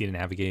pretty easy to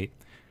navigate.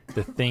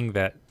 The thing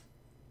that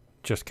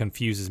just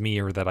confuses me,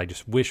 or that I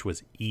just wish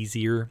was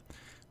easier,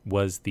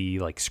 was the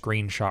like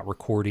screenshot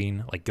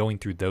recording, like going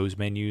through those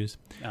menus.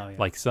 Oh, yeah.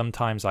 Like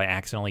sometimes I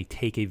accidentally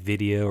take a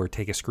video or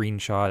take a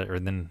screenshot, or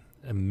then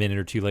a minute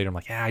or two later I'm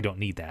like, I don't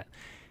need that,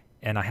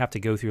 and I have to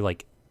go through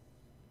like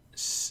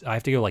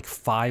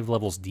 5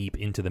 levels deep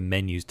into the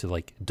menus to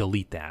like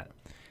delete that.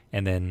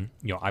 And then,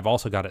 I've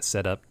also got it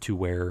set up to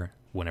where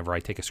whenever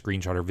I take a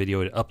screenshot or video,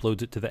 it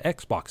uploads it to the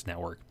Xbox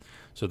network.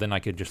 So then I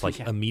could just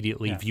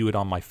immediately view it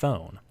on my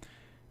phone.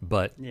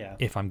 But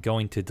if I'm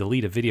going to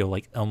delete a video,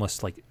 like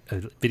almost like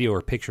a video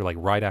or picture, like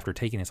right after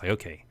taking it, it's like,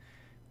 okay,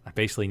 I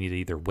basically need to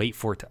either wait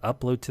for it to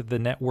upload to the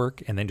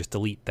network and then just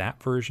delete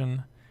that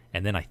version.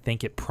 And then I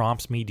think it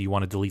prompts me, do you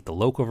want to delete the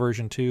local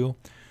version too?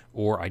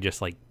 Or I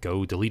just like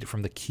go delete it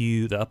from the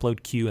queue, the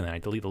upload queue, and then I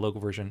delete the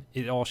local version.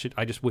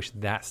 I just wish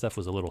that stuff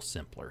was a little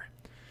simpler.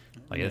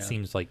 Like it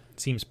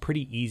seems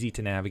pretty easy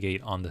to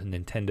navigate on the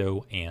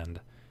Nintendo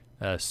and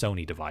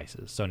Sony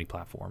devices, Sony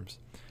platforms.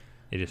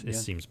 It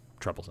seems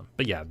troublesome.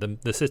 But yeah,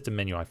 the system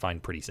menu I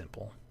find pretty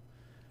simple,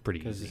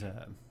 pretty easy.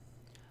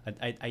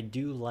 I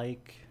do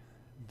like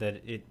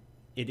that it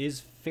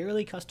is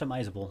fairly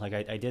customizable.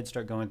 Like I did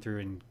start going through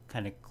and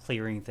kind of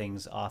clearing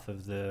things off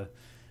of the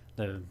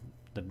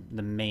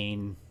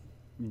main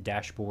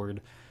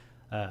dashboard,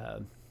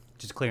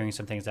 just clearing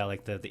some things out,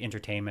 like the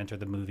entertainment or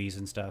the movies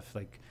and stuff.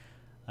 Like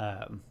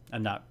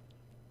I'm not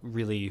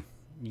really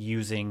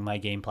using my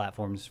game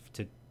platforms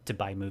to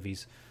buy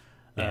movies.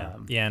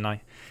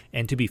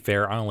 And to be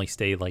fair, I only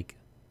stay like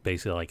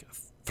basically like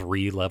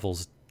 3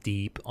 levels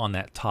deep on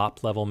that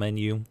top level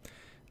menu.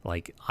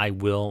 Like I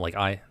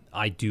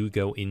do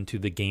go into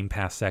the Game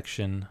Pass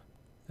section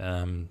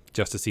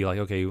just to see like,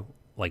 okay,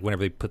 like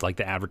whenever they put like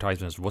the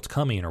advertisements, what's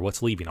coming or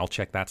what's leaving, I'll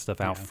check that stuff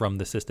out from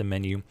the system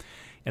menu.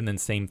 And then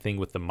same thing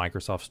with the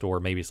Microsoft Store.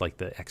 Maybe it's like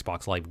the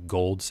Xbox Live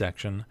Gold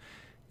section.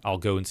 I'll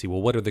go and see,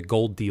 well, what are the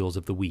gold deals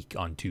of the week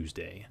on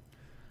Tuesday?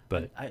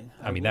 But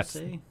I mean, that's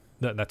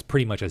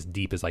pretty much as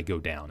deep as I go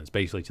down. It's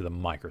basically to the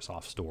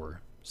Microsoft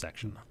Store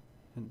section.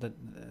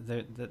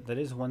 That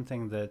is one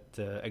thing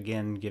that,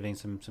 again, giving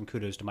some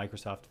kudos to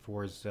Microsoft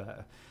for is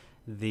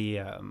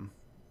the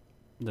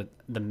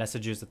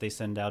messages that they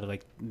send out of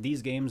like,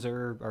 these games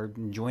are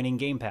joining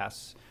Game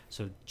Pass,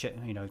 so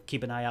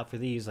keep an eye out for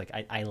these. Like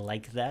I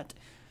like that.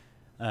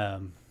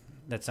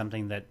 That's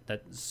something that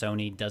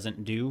Sony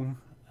doesn't do,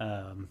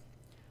 and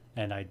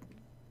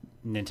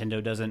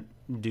Nintendo doesn't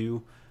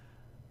do.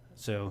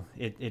 So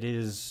it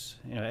is,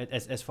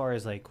 as far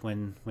as like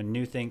when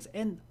new things,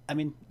 and I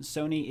mean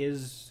Sony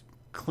is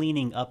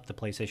cleaning up the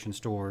PlayStation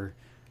Store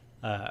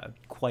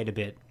quite a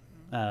bit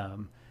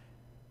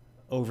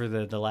over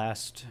the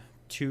last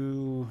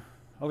 2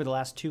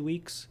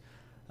 weeks.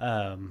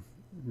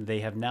 They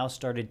have now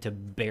started to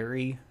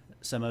bury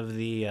some of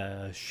the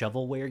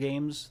shovelware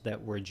games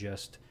that were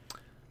just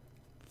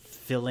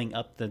filling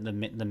up the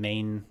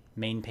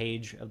main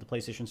page of the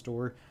PlayStation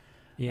Store.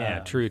 Yeah,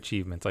 True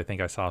Achievements. I think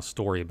I saw a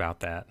story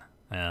about that.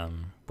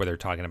 where they're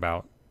talking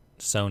about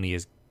Sony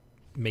is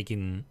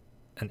making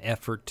an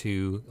effort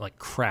to like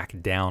crack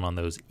down on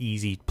those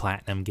easy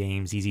platinum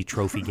games, easy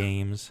trophy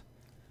games.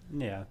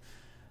 Yeah.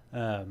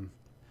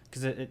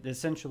 Because it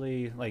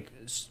essentially, like,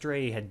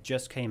 Stray had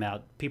just came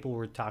out. People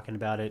were talking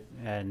about it,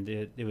 and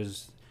it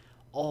was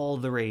all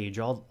the rage,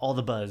 all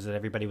the buzz that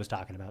everybody was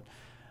talking about.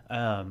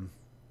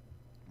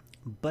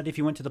 But if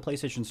you went to the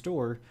PlayStation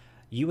Store,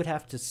 you would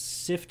have to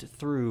sift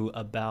through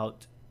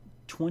about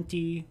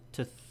 20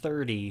 to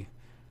 30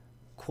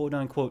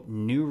 quote-unquote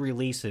new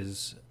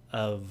releases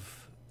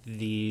of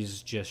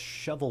these just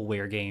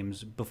shovelware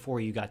games before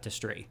you got to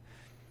Stray.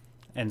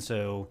 And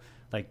so,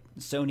 like,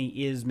 Sony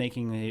is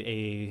making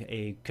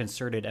a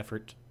concerted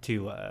effort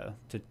to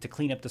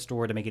clean up the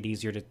store, to make it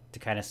easier to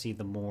kind of see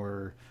the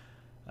more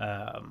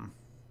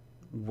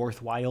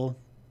worthwhile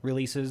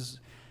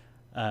releases.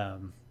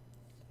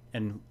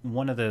 And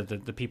one of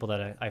the people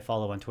that I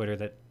follow on Twitter,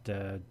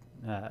 that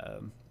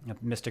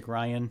Mystic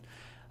Ryan,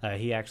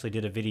 he actually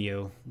did a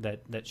video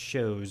that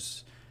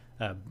shows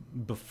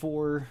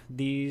before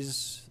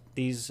these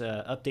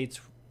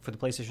updates for the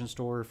PlayStation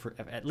Store, for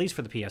at least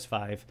for the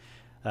PS5,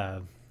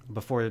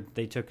 before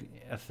they took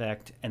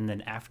effect, and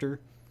then after,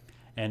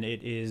 and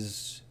it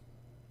is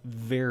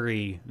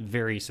very,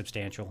 very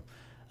substantial.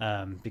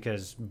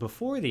 Because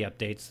before the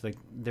updates, like,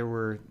 there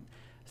were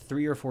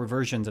 3 or 4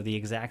 versions of the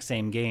exact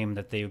same game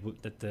that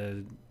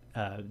the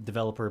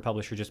developer or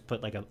publisher just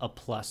put like a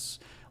plus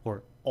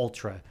or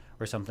ultra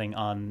or something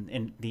on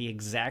in the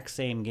exact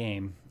same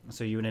game.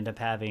 So you would end up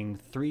having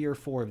 3 or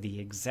 4 of the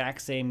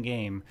exact same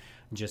game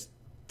just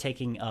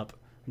taking up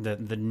the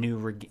new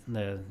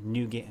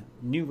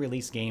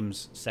release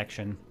games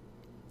section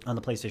on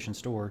the PlayStation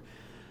Store.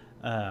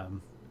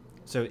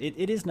 So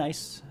it is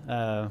nice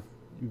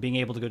being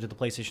able to go to the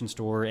PlayStation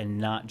Store and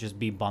not just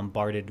be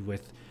bombarded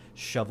with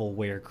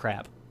shovelware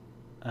crap.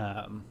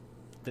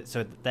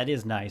 So that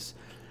is nice.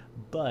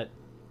 But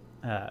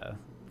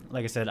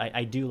like I said,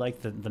 I do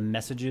like the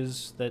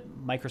messages that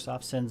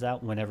Microsoft sends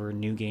out whenever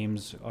new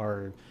games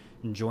are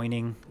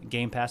joining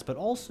Game Pass, but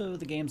also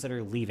the games that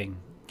are leaving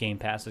Game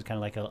Pass is kind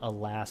of like a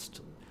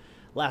last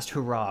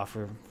hurrah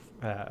for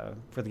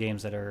the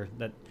games that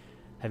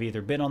have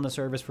either been on the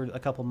service for a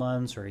couple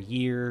months or a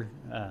year.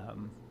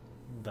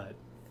 But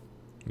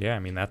yeah, I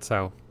mean, that's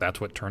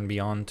what turned me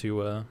on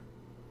to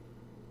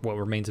What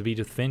Remains of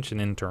Edith Finch, and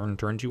in turn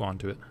turned you on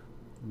to it.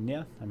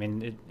 Yeah, I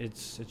mean,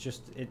 it's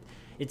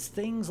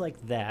things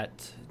like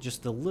that,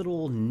 just the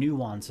little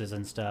nuances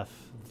and stuff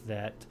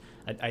that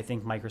I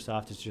think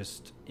Microsoft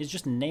is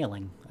just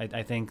nailing.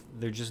 I think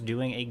they're just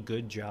doing a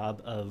good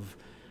job of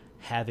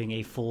having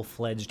a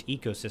full-fledged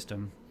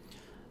ecosystem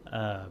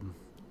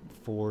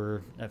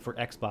for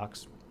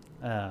Xbox.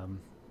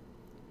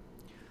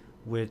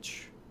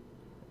 Which,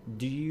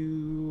 do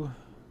you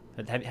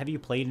have you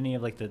played any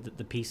of like the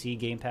PC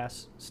Game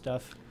Pass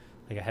stuff?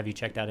 Like, have you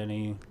checked out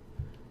any?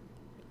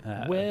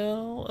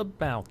 Well,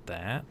 about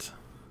that,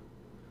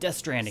 Death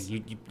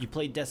Stranding. You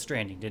played Death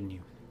Stranding, didn't you?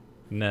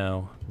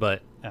 No,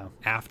 but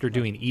after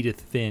doing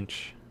Edith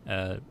Finch, 2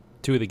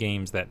 of the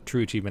games that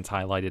True Achievements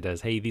highlighted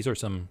as, hey, these are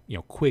some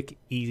quick,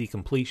 easy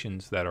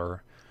completions that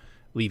are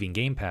leaving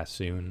Game Pass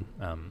soon.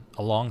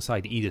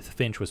 Alongside Edith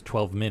Finch was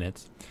 12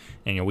 Minutes,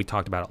 and we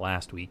talked about it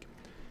last week.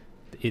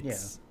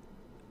 Its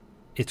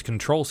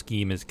control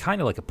scheme is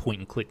kind of like a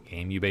point-and-click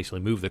game. You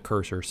basically move the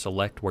cursor,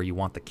 select where you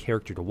want the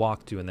character to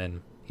walk to, and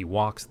then he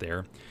walks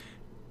there.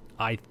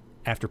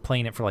 After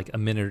playing it for like a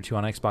minute or 2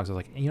 on Xbox, I was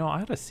like, I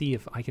ought to see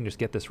if I can just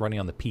get this running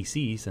on the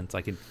PC, since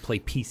I could play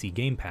PC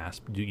Game Pass,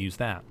 use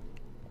that.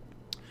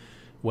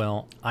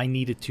 Well, I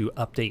needed to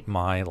update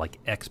my like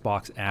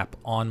Xbox app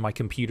on my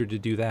computer to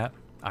do that.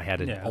 I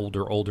had an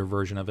older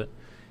version of it,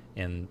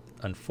 and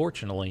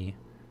unfortunately,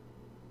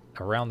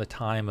 around the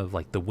time of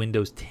like the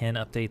Windows 10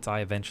 updates,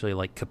 I eventually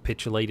like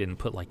capitulated and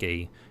put like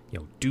a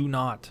do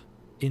not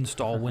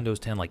install Windows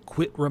 10, like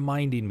quit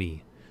reminding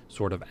me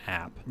sort of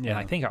app. And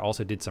I think I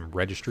also did some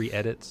registry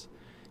edits,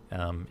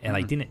 and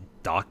I didn't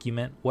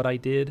document what I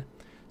did,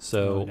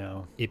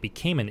 so it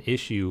became an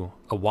issue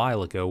a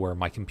while ago where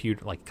my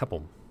computer, like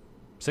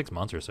 6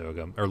 months or so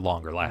ago, or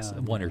longer,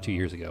 1 or 2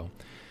 years ago,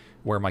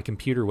 where my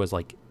computer was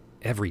like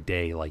every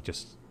day like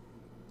just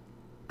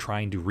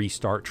trying to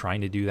restart,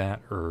 trying to do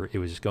that, or it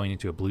was just going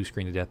into a blue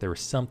screen of death. There was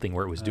something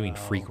where it was doing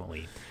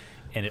frequently,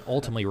 and it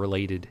ultimately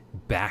related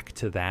back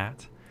to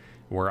that,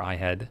 where I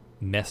had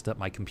messed up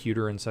my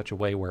computer in such a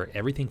way where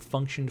everything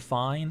functioned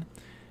fine,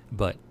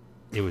 but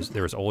there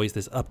was always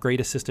this upgrade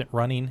assistant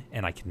running,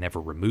 and I could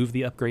never remove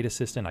the upgrade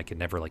assistant. I could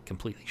never like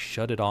completely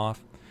shut it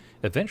off.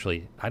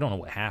 Eventually, I don't know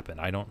what happened.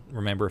 I don't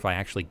remember if I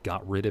actually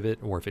got rid of it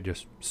or if it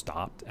just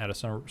stopped at a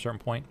certain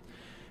point,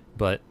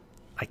 but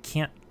I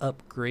can't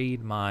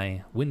upgrade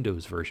my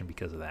Windows version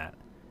because of that,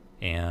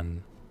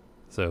 and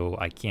so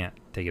I can't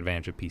take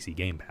advantage of PC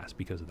Game Pass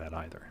because of that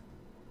either.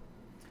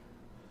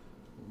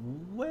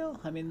 Well,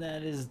 I mean,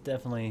 that is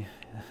definitely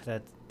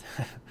that's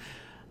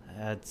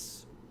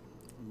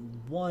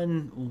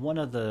one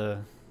of the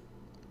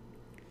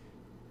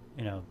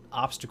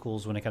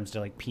obstacles when it comes to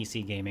like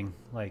PC gaming.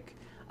 Like,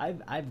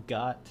 I've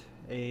got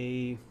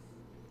a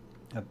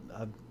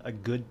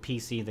good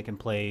PC that can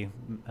play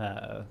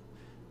uh,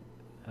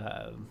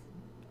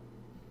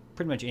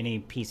 pretty much any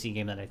PC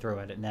game that I throw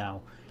at it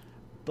now,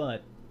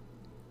 but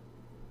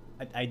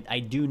I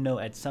do know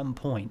at some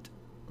point,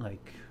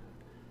 like,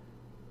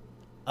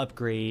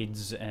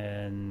 upgrades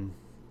and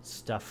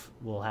stuff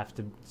will have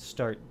to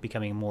start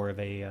becoming more of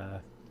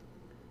a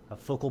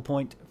focal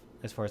point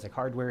as far as like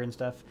hardware and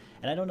stuff.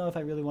 And I don't know if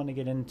I really want to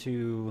get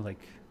into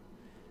like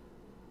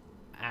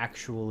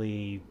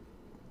actually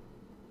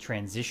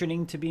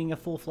transitioning to being a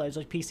full-fledged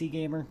like PC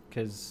gamer,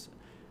 because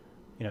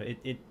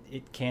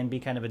it can be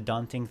kind of a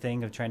daunting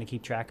thing of trying to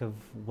keep track of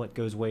what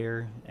goes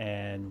where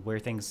and where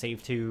things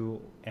save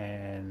to,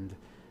 and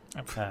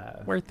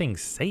where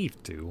things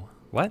save to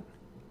what,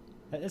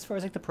 as far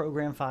as like the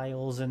program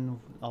files and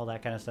all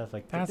that kind of stuff.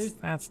 Like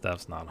that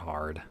stuff's not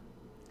hard,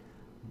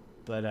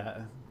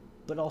 but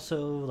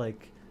also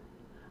like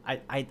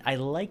I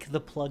like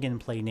the plug and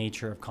play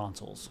nature of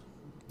consoles.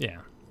 Yeah,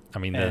 I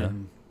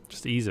mean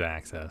just the ease of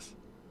access.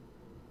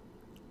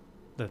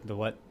 The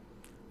what?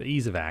 The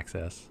ease of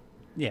access.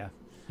 Yeah.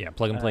 Yeah,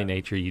 plug and play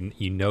nature.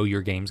 You know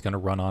your game's going to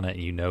run on it,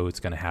 and you know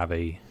it's going to have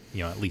a,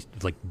 at least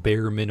like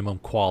bare minimum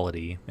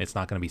quality. It's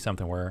not going to be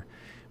something where,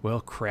 well,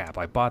 crap,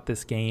 I bought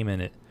this game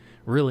and it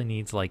really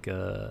needs like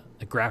a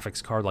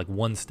graphics card like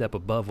one step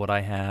above what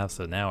I have,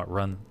 so now it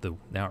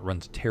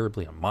runs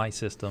terribly on my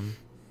system.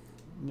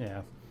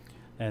 Yeah.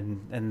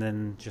 And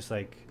then just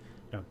like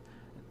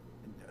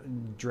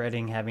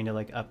dreading having to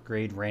like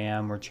upgrade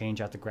RAM or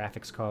change out the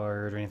graphics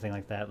card or anything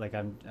like that. Like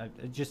I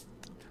just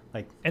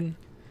like and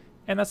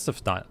that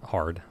stuff's not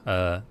hard.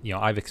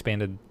 I've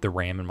expanded the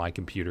RAM in my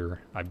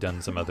computer. I've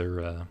done some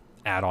other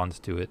add-ons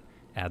to it.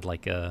 Add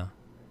like a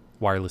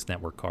wireless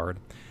network card.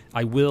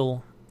 I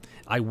will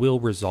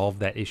resolve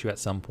that issue at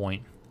some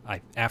point.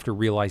 After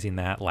realizing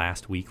that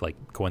last week, like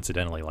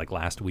coincidentally, like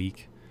last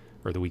week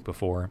or the week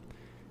before,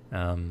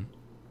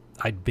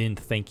 I'd been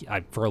thinking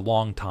for a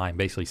long time,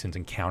 basically since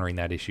encountering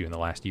that issue in the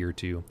last year or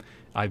two,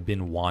 I've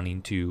been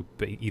wanting to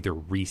either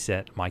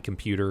reset my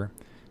computer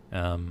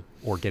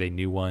or get a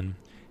new one.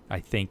 I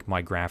think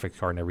my graphics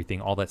card and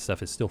everything, all that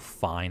stuff is still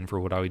fine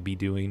for what I would be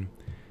doing.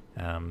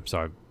 So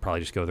I'd probably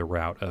just go the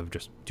route of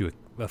just do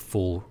a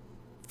full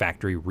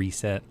factory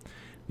reset.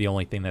 The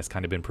only thing that's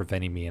kind of been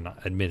preventing me, and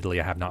admittedly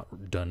I have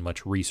not done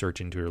much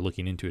research into it or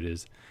looking into it,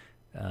 is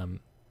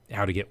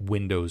how to get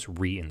Windows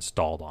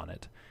reinstalled on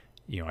it.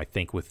 I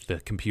think with the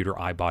computer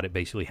I bought, it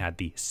basically had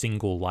the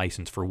single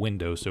license for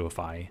Windows. So if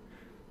I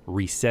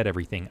reset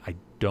everything, I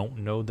don't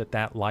know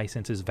that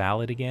license is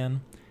valid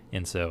again.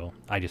 And so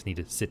I just need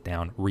to sit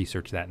down,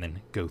 research that, and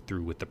then go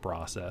through with the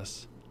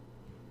process.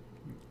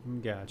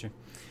 Gotcha.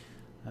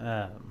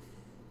 But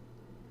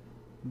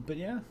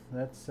yeah,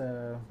 that's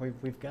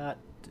we've got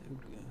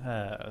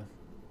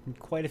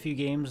quite a few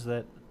games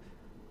that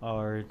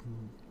are,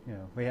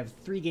 we have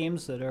 3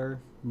 games that are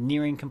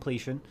nearing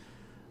completion.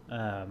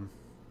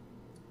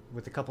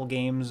 With a couple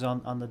games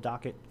on the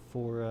docket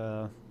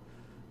for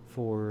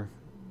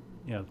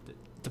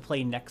to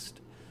play next,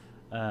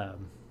 but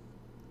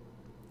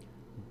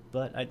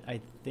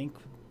I think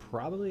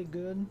probably a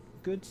good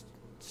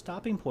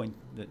stopping point.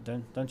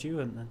 Don't you?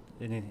 And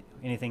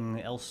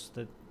anything else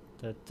that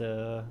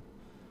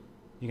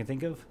you can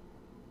think of?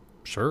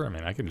 Sure. I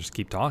mean, I could just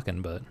keep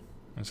talking, but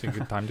it's a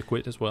good time to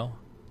quit as well.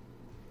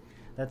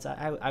 That's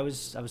I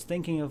was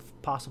thinking of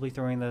possibly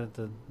throwing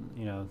the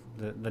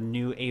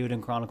new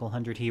Eiyuden Chronicle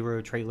 100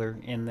 Hero trailer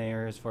in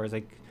there as far as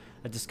like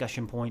a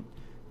discussion point,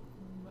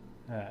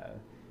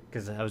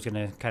 because I was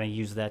gonna kind of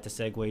use that to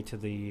segue to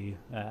the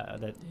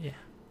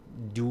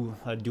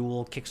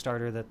dual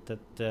Kickstarter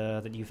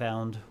that you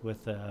found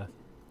with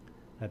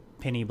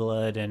Penny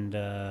Blood and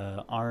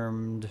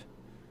Armed.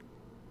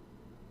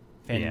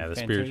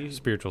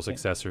 Spiritual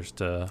successors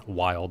to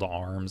Wild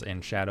Arms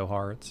and Shadow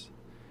Hearts.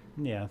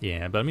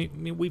 Yeah, but I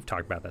mean, we've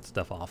talked about that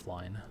stuff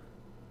offline.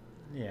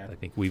 Yeah, I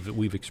think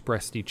we've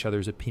expressed each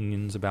other's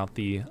opinions about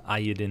the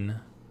Eiyuden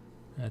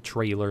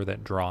trailer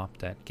that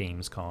dropped at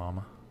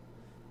Gamescom.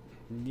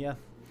 Yeah,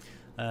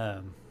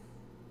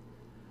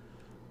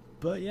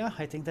 but yeah,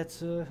 I think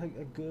that's a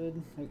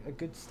good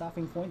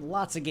stopping point.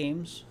 Lots of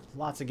games.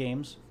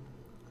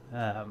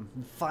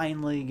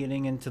 Finally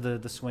getting into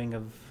the swing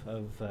of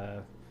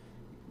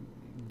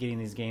getting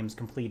these games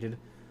completed.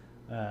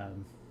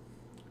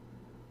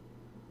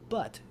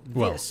 But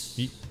this,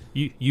 well,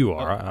 you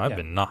are. I've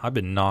been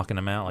knocking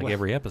them out like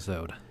every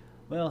episode.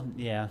 Well,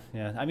 yeah.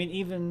 I mean,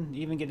 even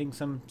getting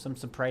some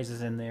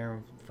surprises in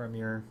there from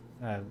your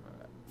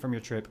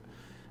trip.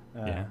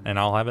 Yeah, and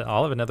I'll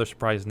have another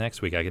surprise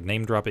next week. I could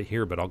name drop it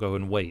here, but I'll go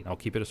and wait. I'll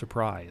keep it a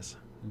surprise.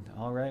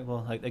 All right.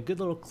 Well, a good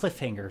little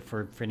cliffhanger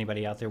for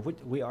anybody out there.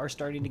 We are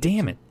starting to.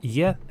 Damn it!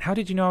 Yeah. How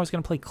did you know I was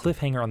going to play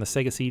Cliffhanger on the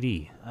Sega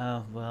CD?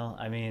 Well,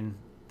 I mean,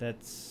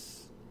 that's.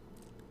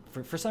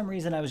 For some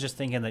reason, I was just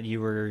thinking that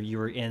you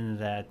were in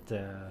that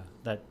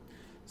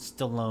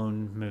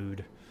Stallone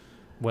mood.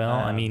 Well,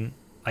 I mean,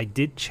 I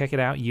did check it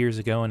out years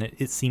ago, and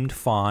it seemed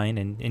fine.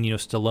 And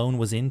Stallone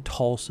was in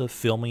Tulsa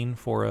filming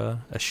for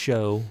a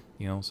show,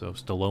 So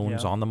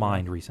Stallone's on the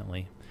mind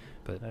recently.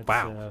 But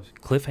wow,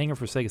 cliffhanger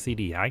for Sega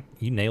CD.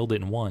 You nailed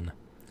it in one.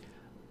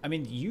 I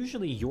mean,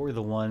 usually you're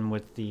the one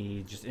with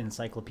the just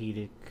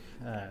encyclopedic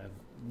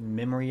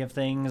memory of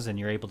things, and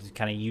you're able to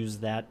kind of use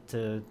that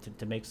to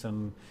make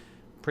some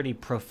pretty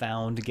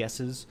profound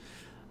guesses.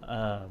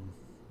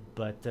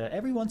 But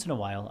every once in a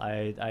while,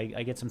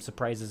 I get some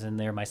surprises in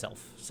there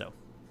myself. So,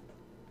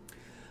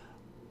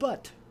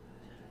 but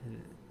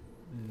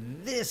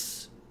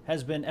this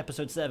has been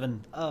episode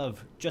 7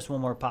 of Just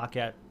One More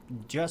Podcast.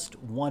 Just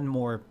One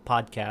More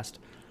Podcast.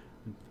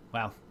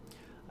 Wow.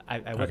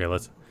 Okay,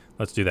 let's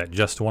do that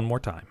just one more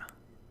time.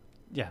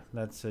 Yeah,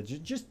 that's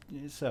just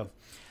so.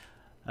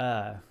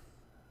 But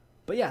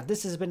yeah,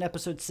 this has been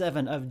episode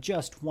 7 of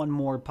Just One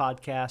More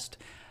Podcast.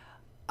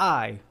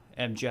 I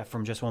am Jeff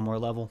from Just One More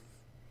Level.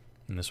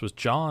 And this was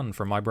John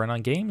from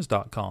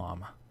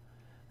MyBrainOnGames.com.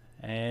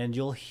 And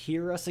you'll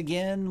hear us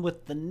again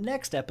with the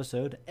next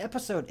episode,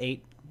 episode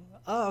 8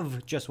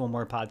 of Just One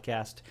More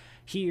Podcast,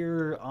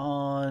 here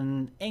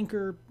on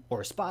Anchor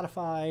or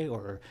Spotify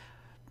or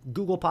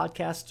Google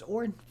Podcasts,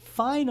 or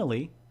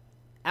finally,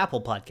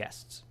 Apple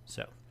Podcasts.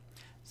 So,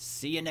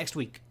 see you next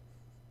week.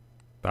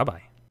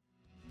 Bye-bye.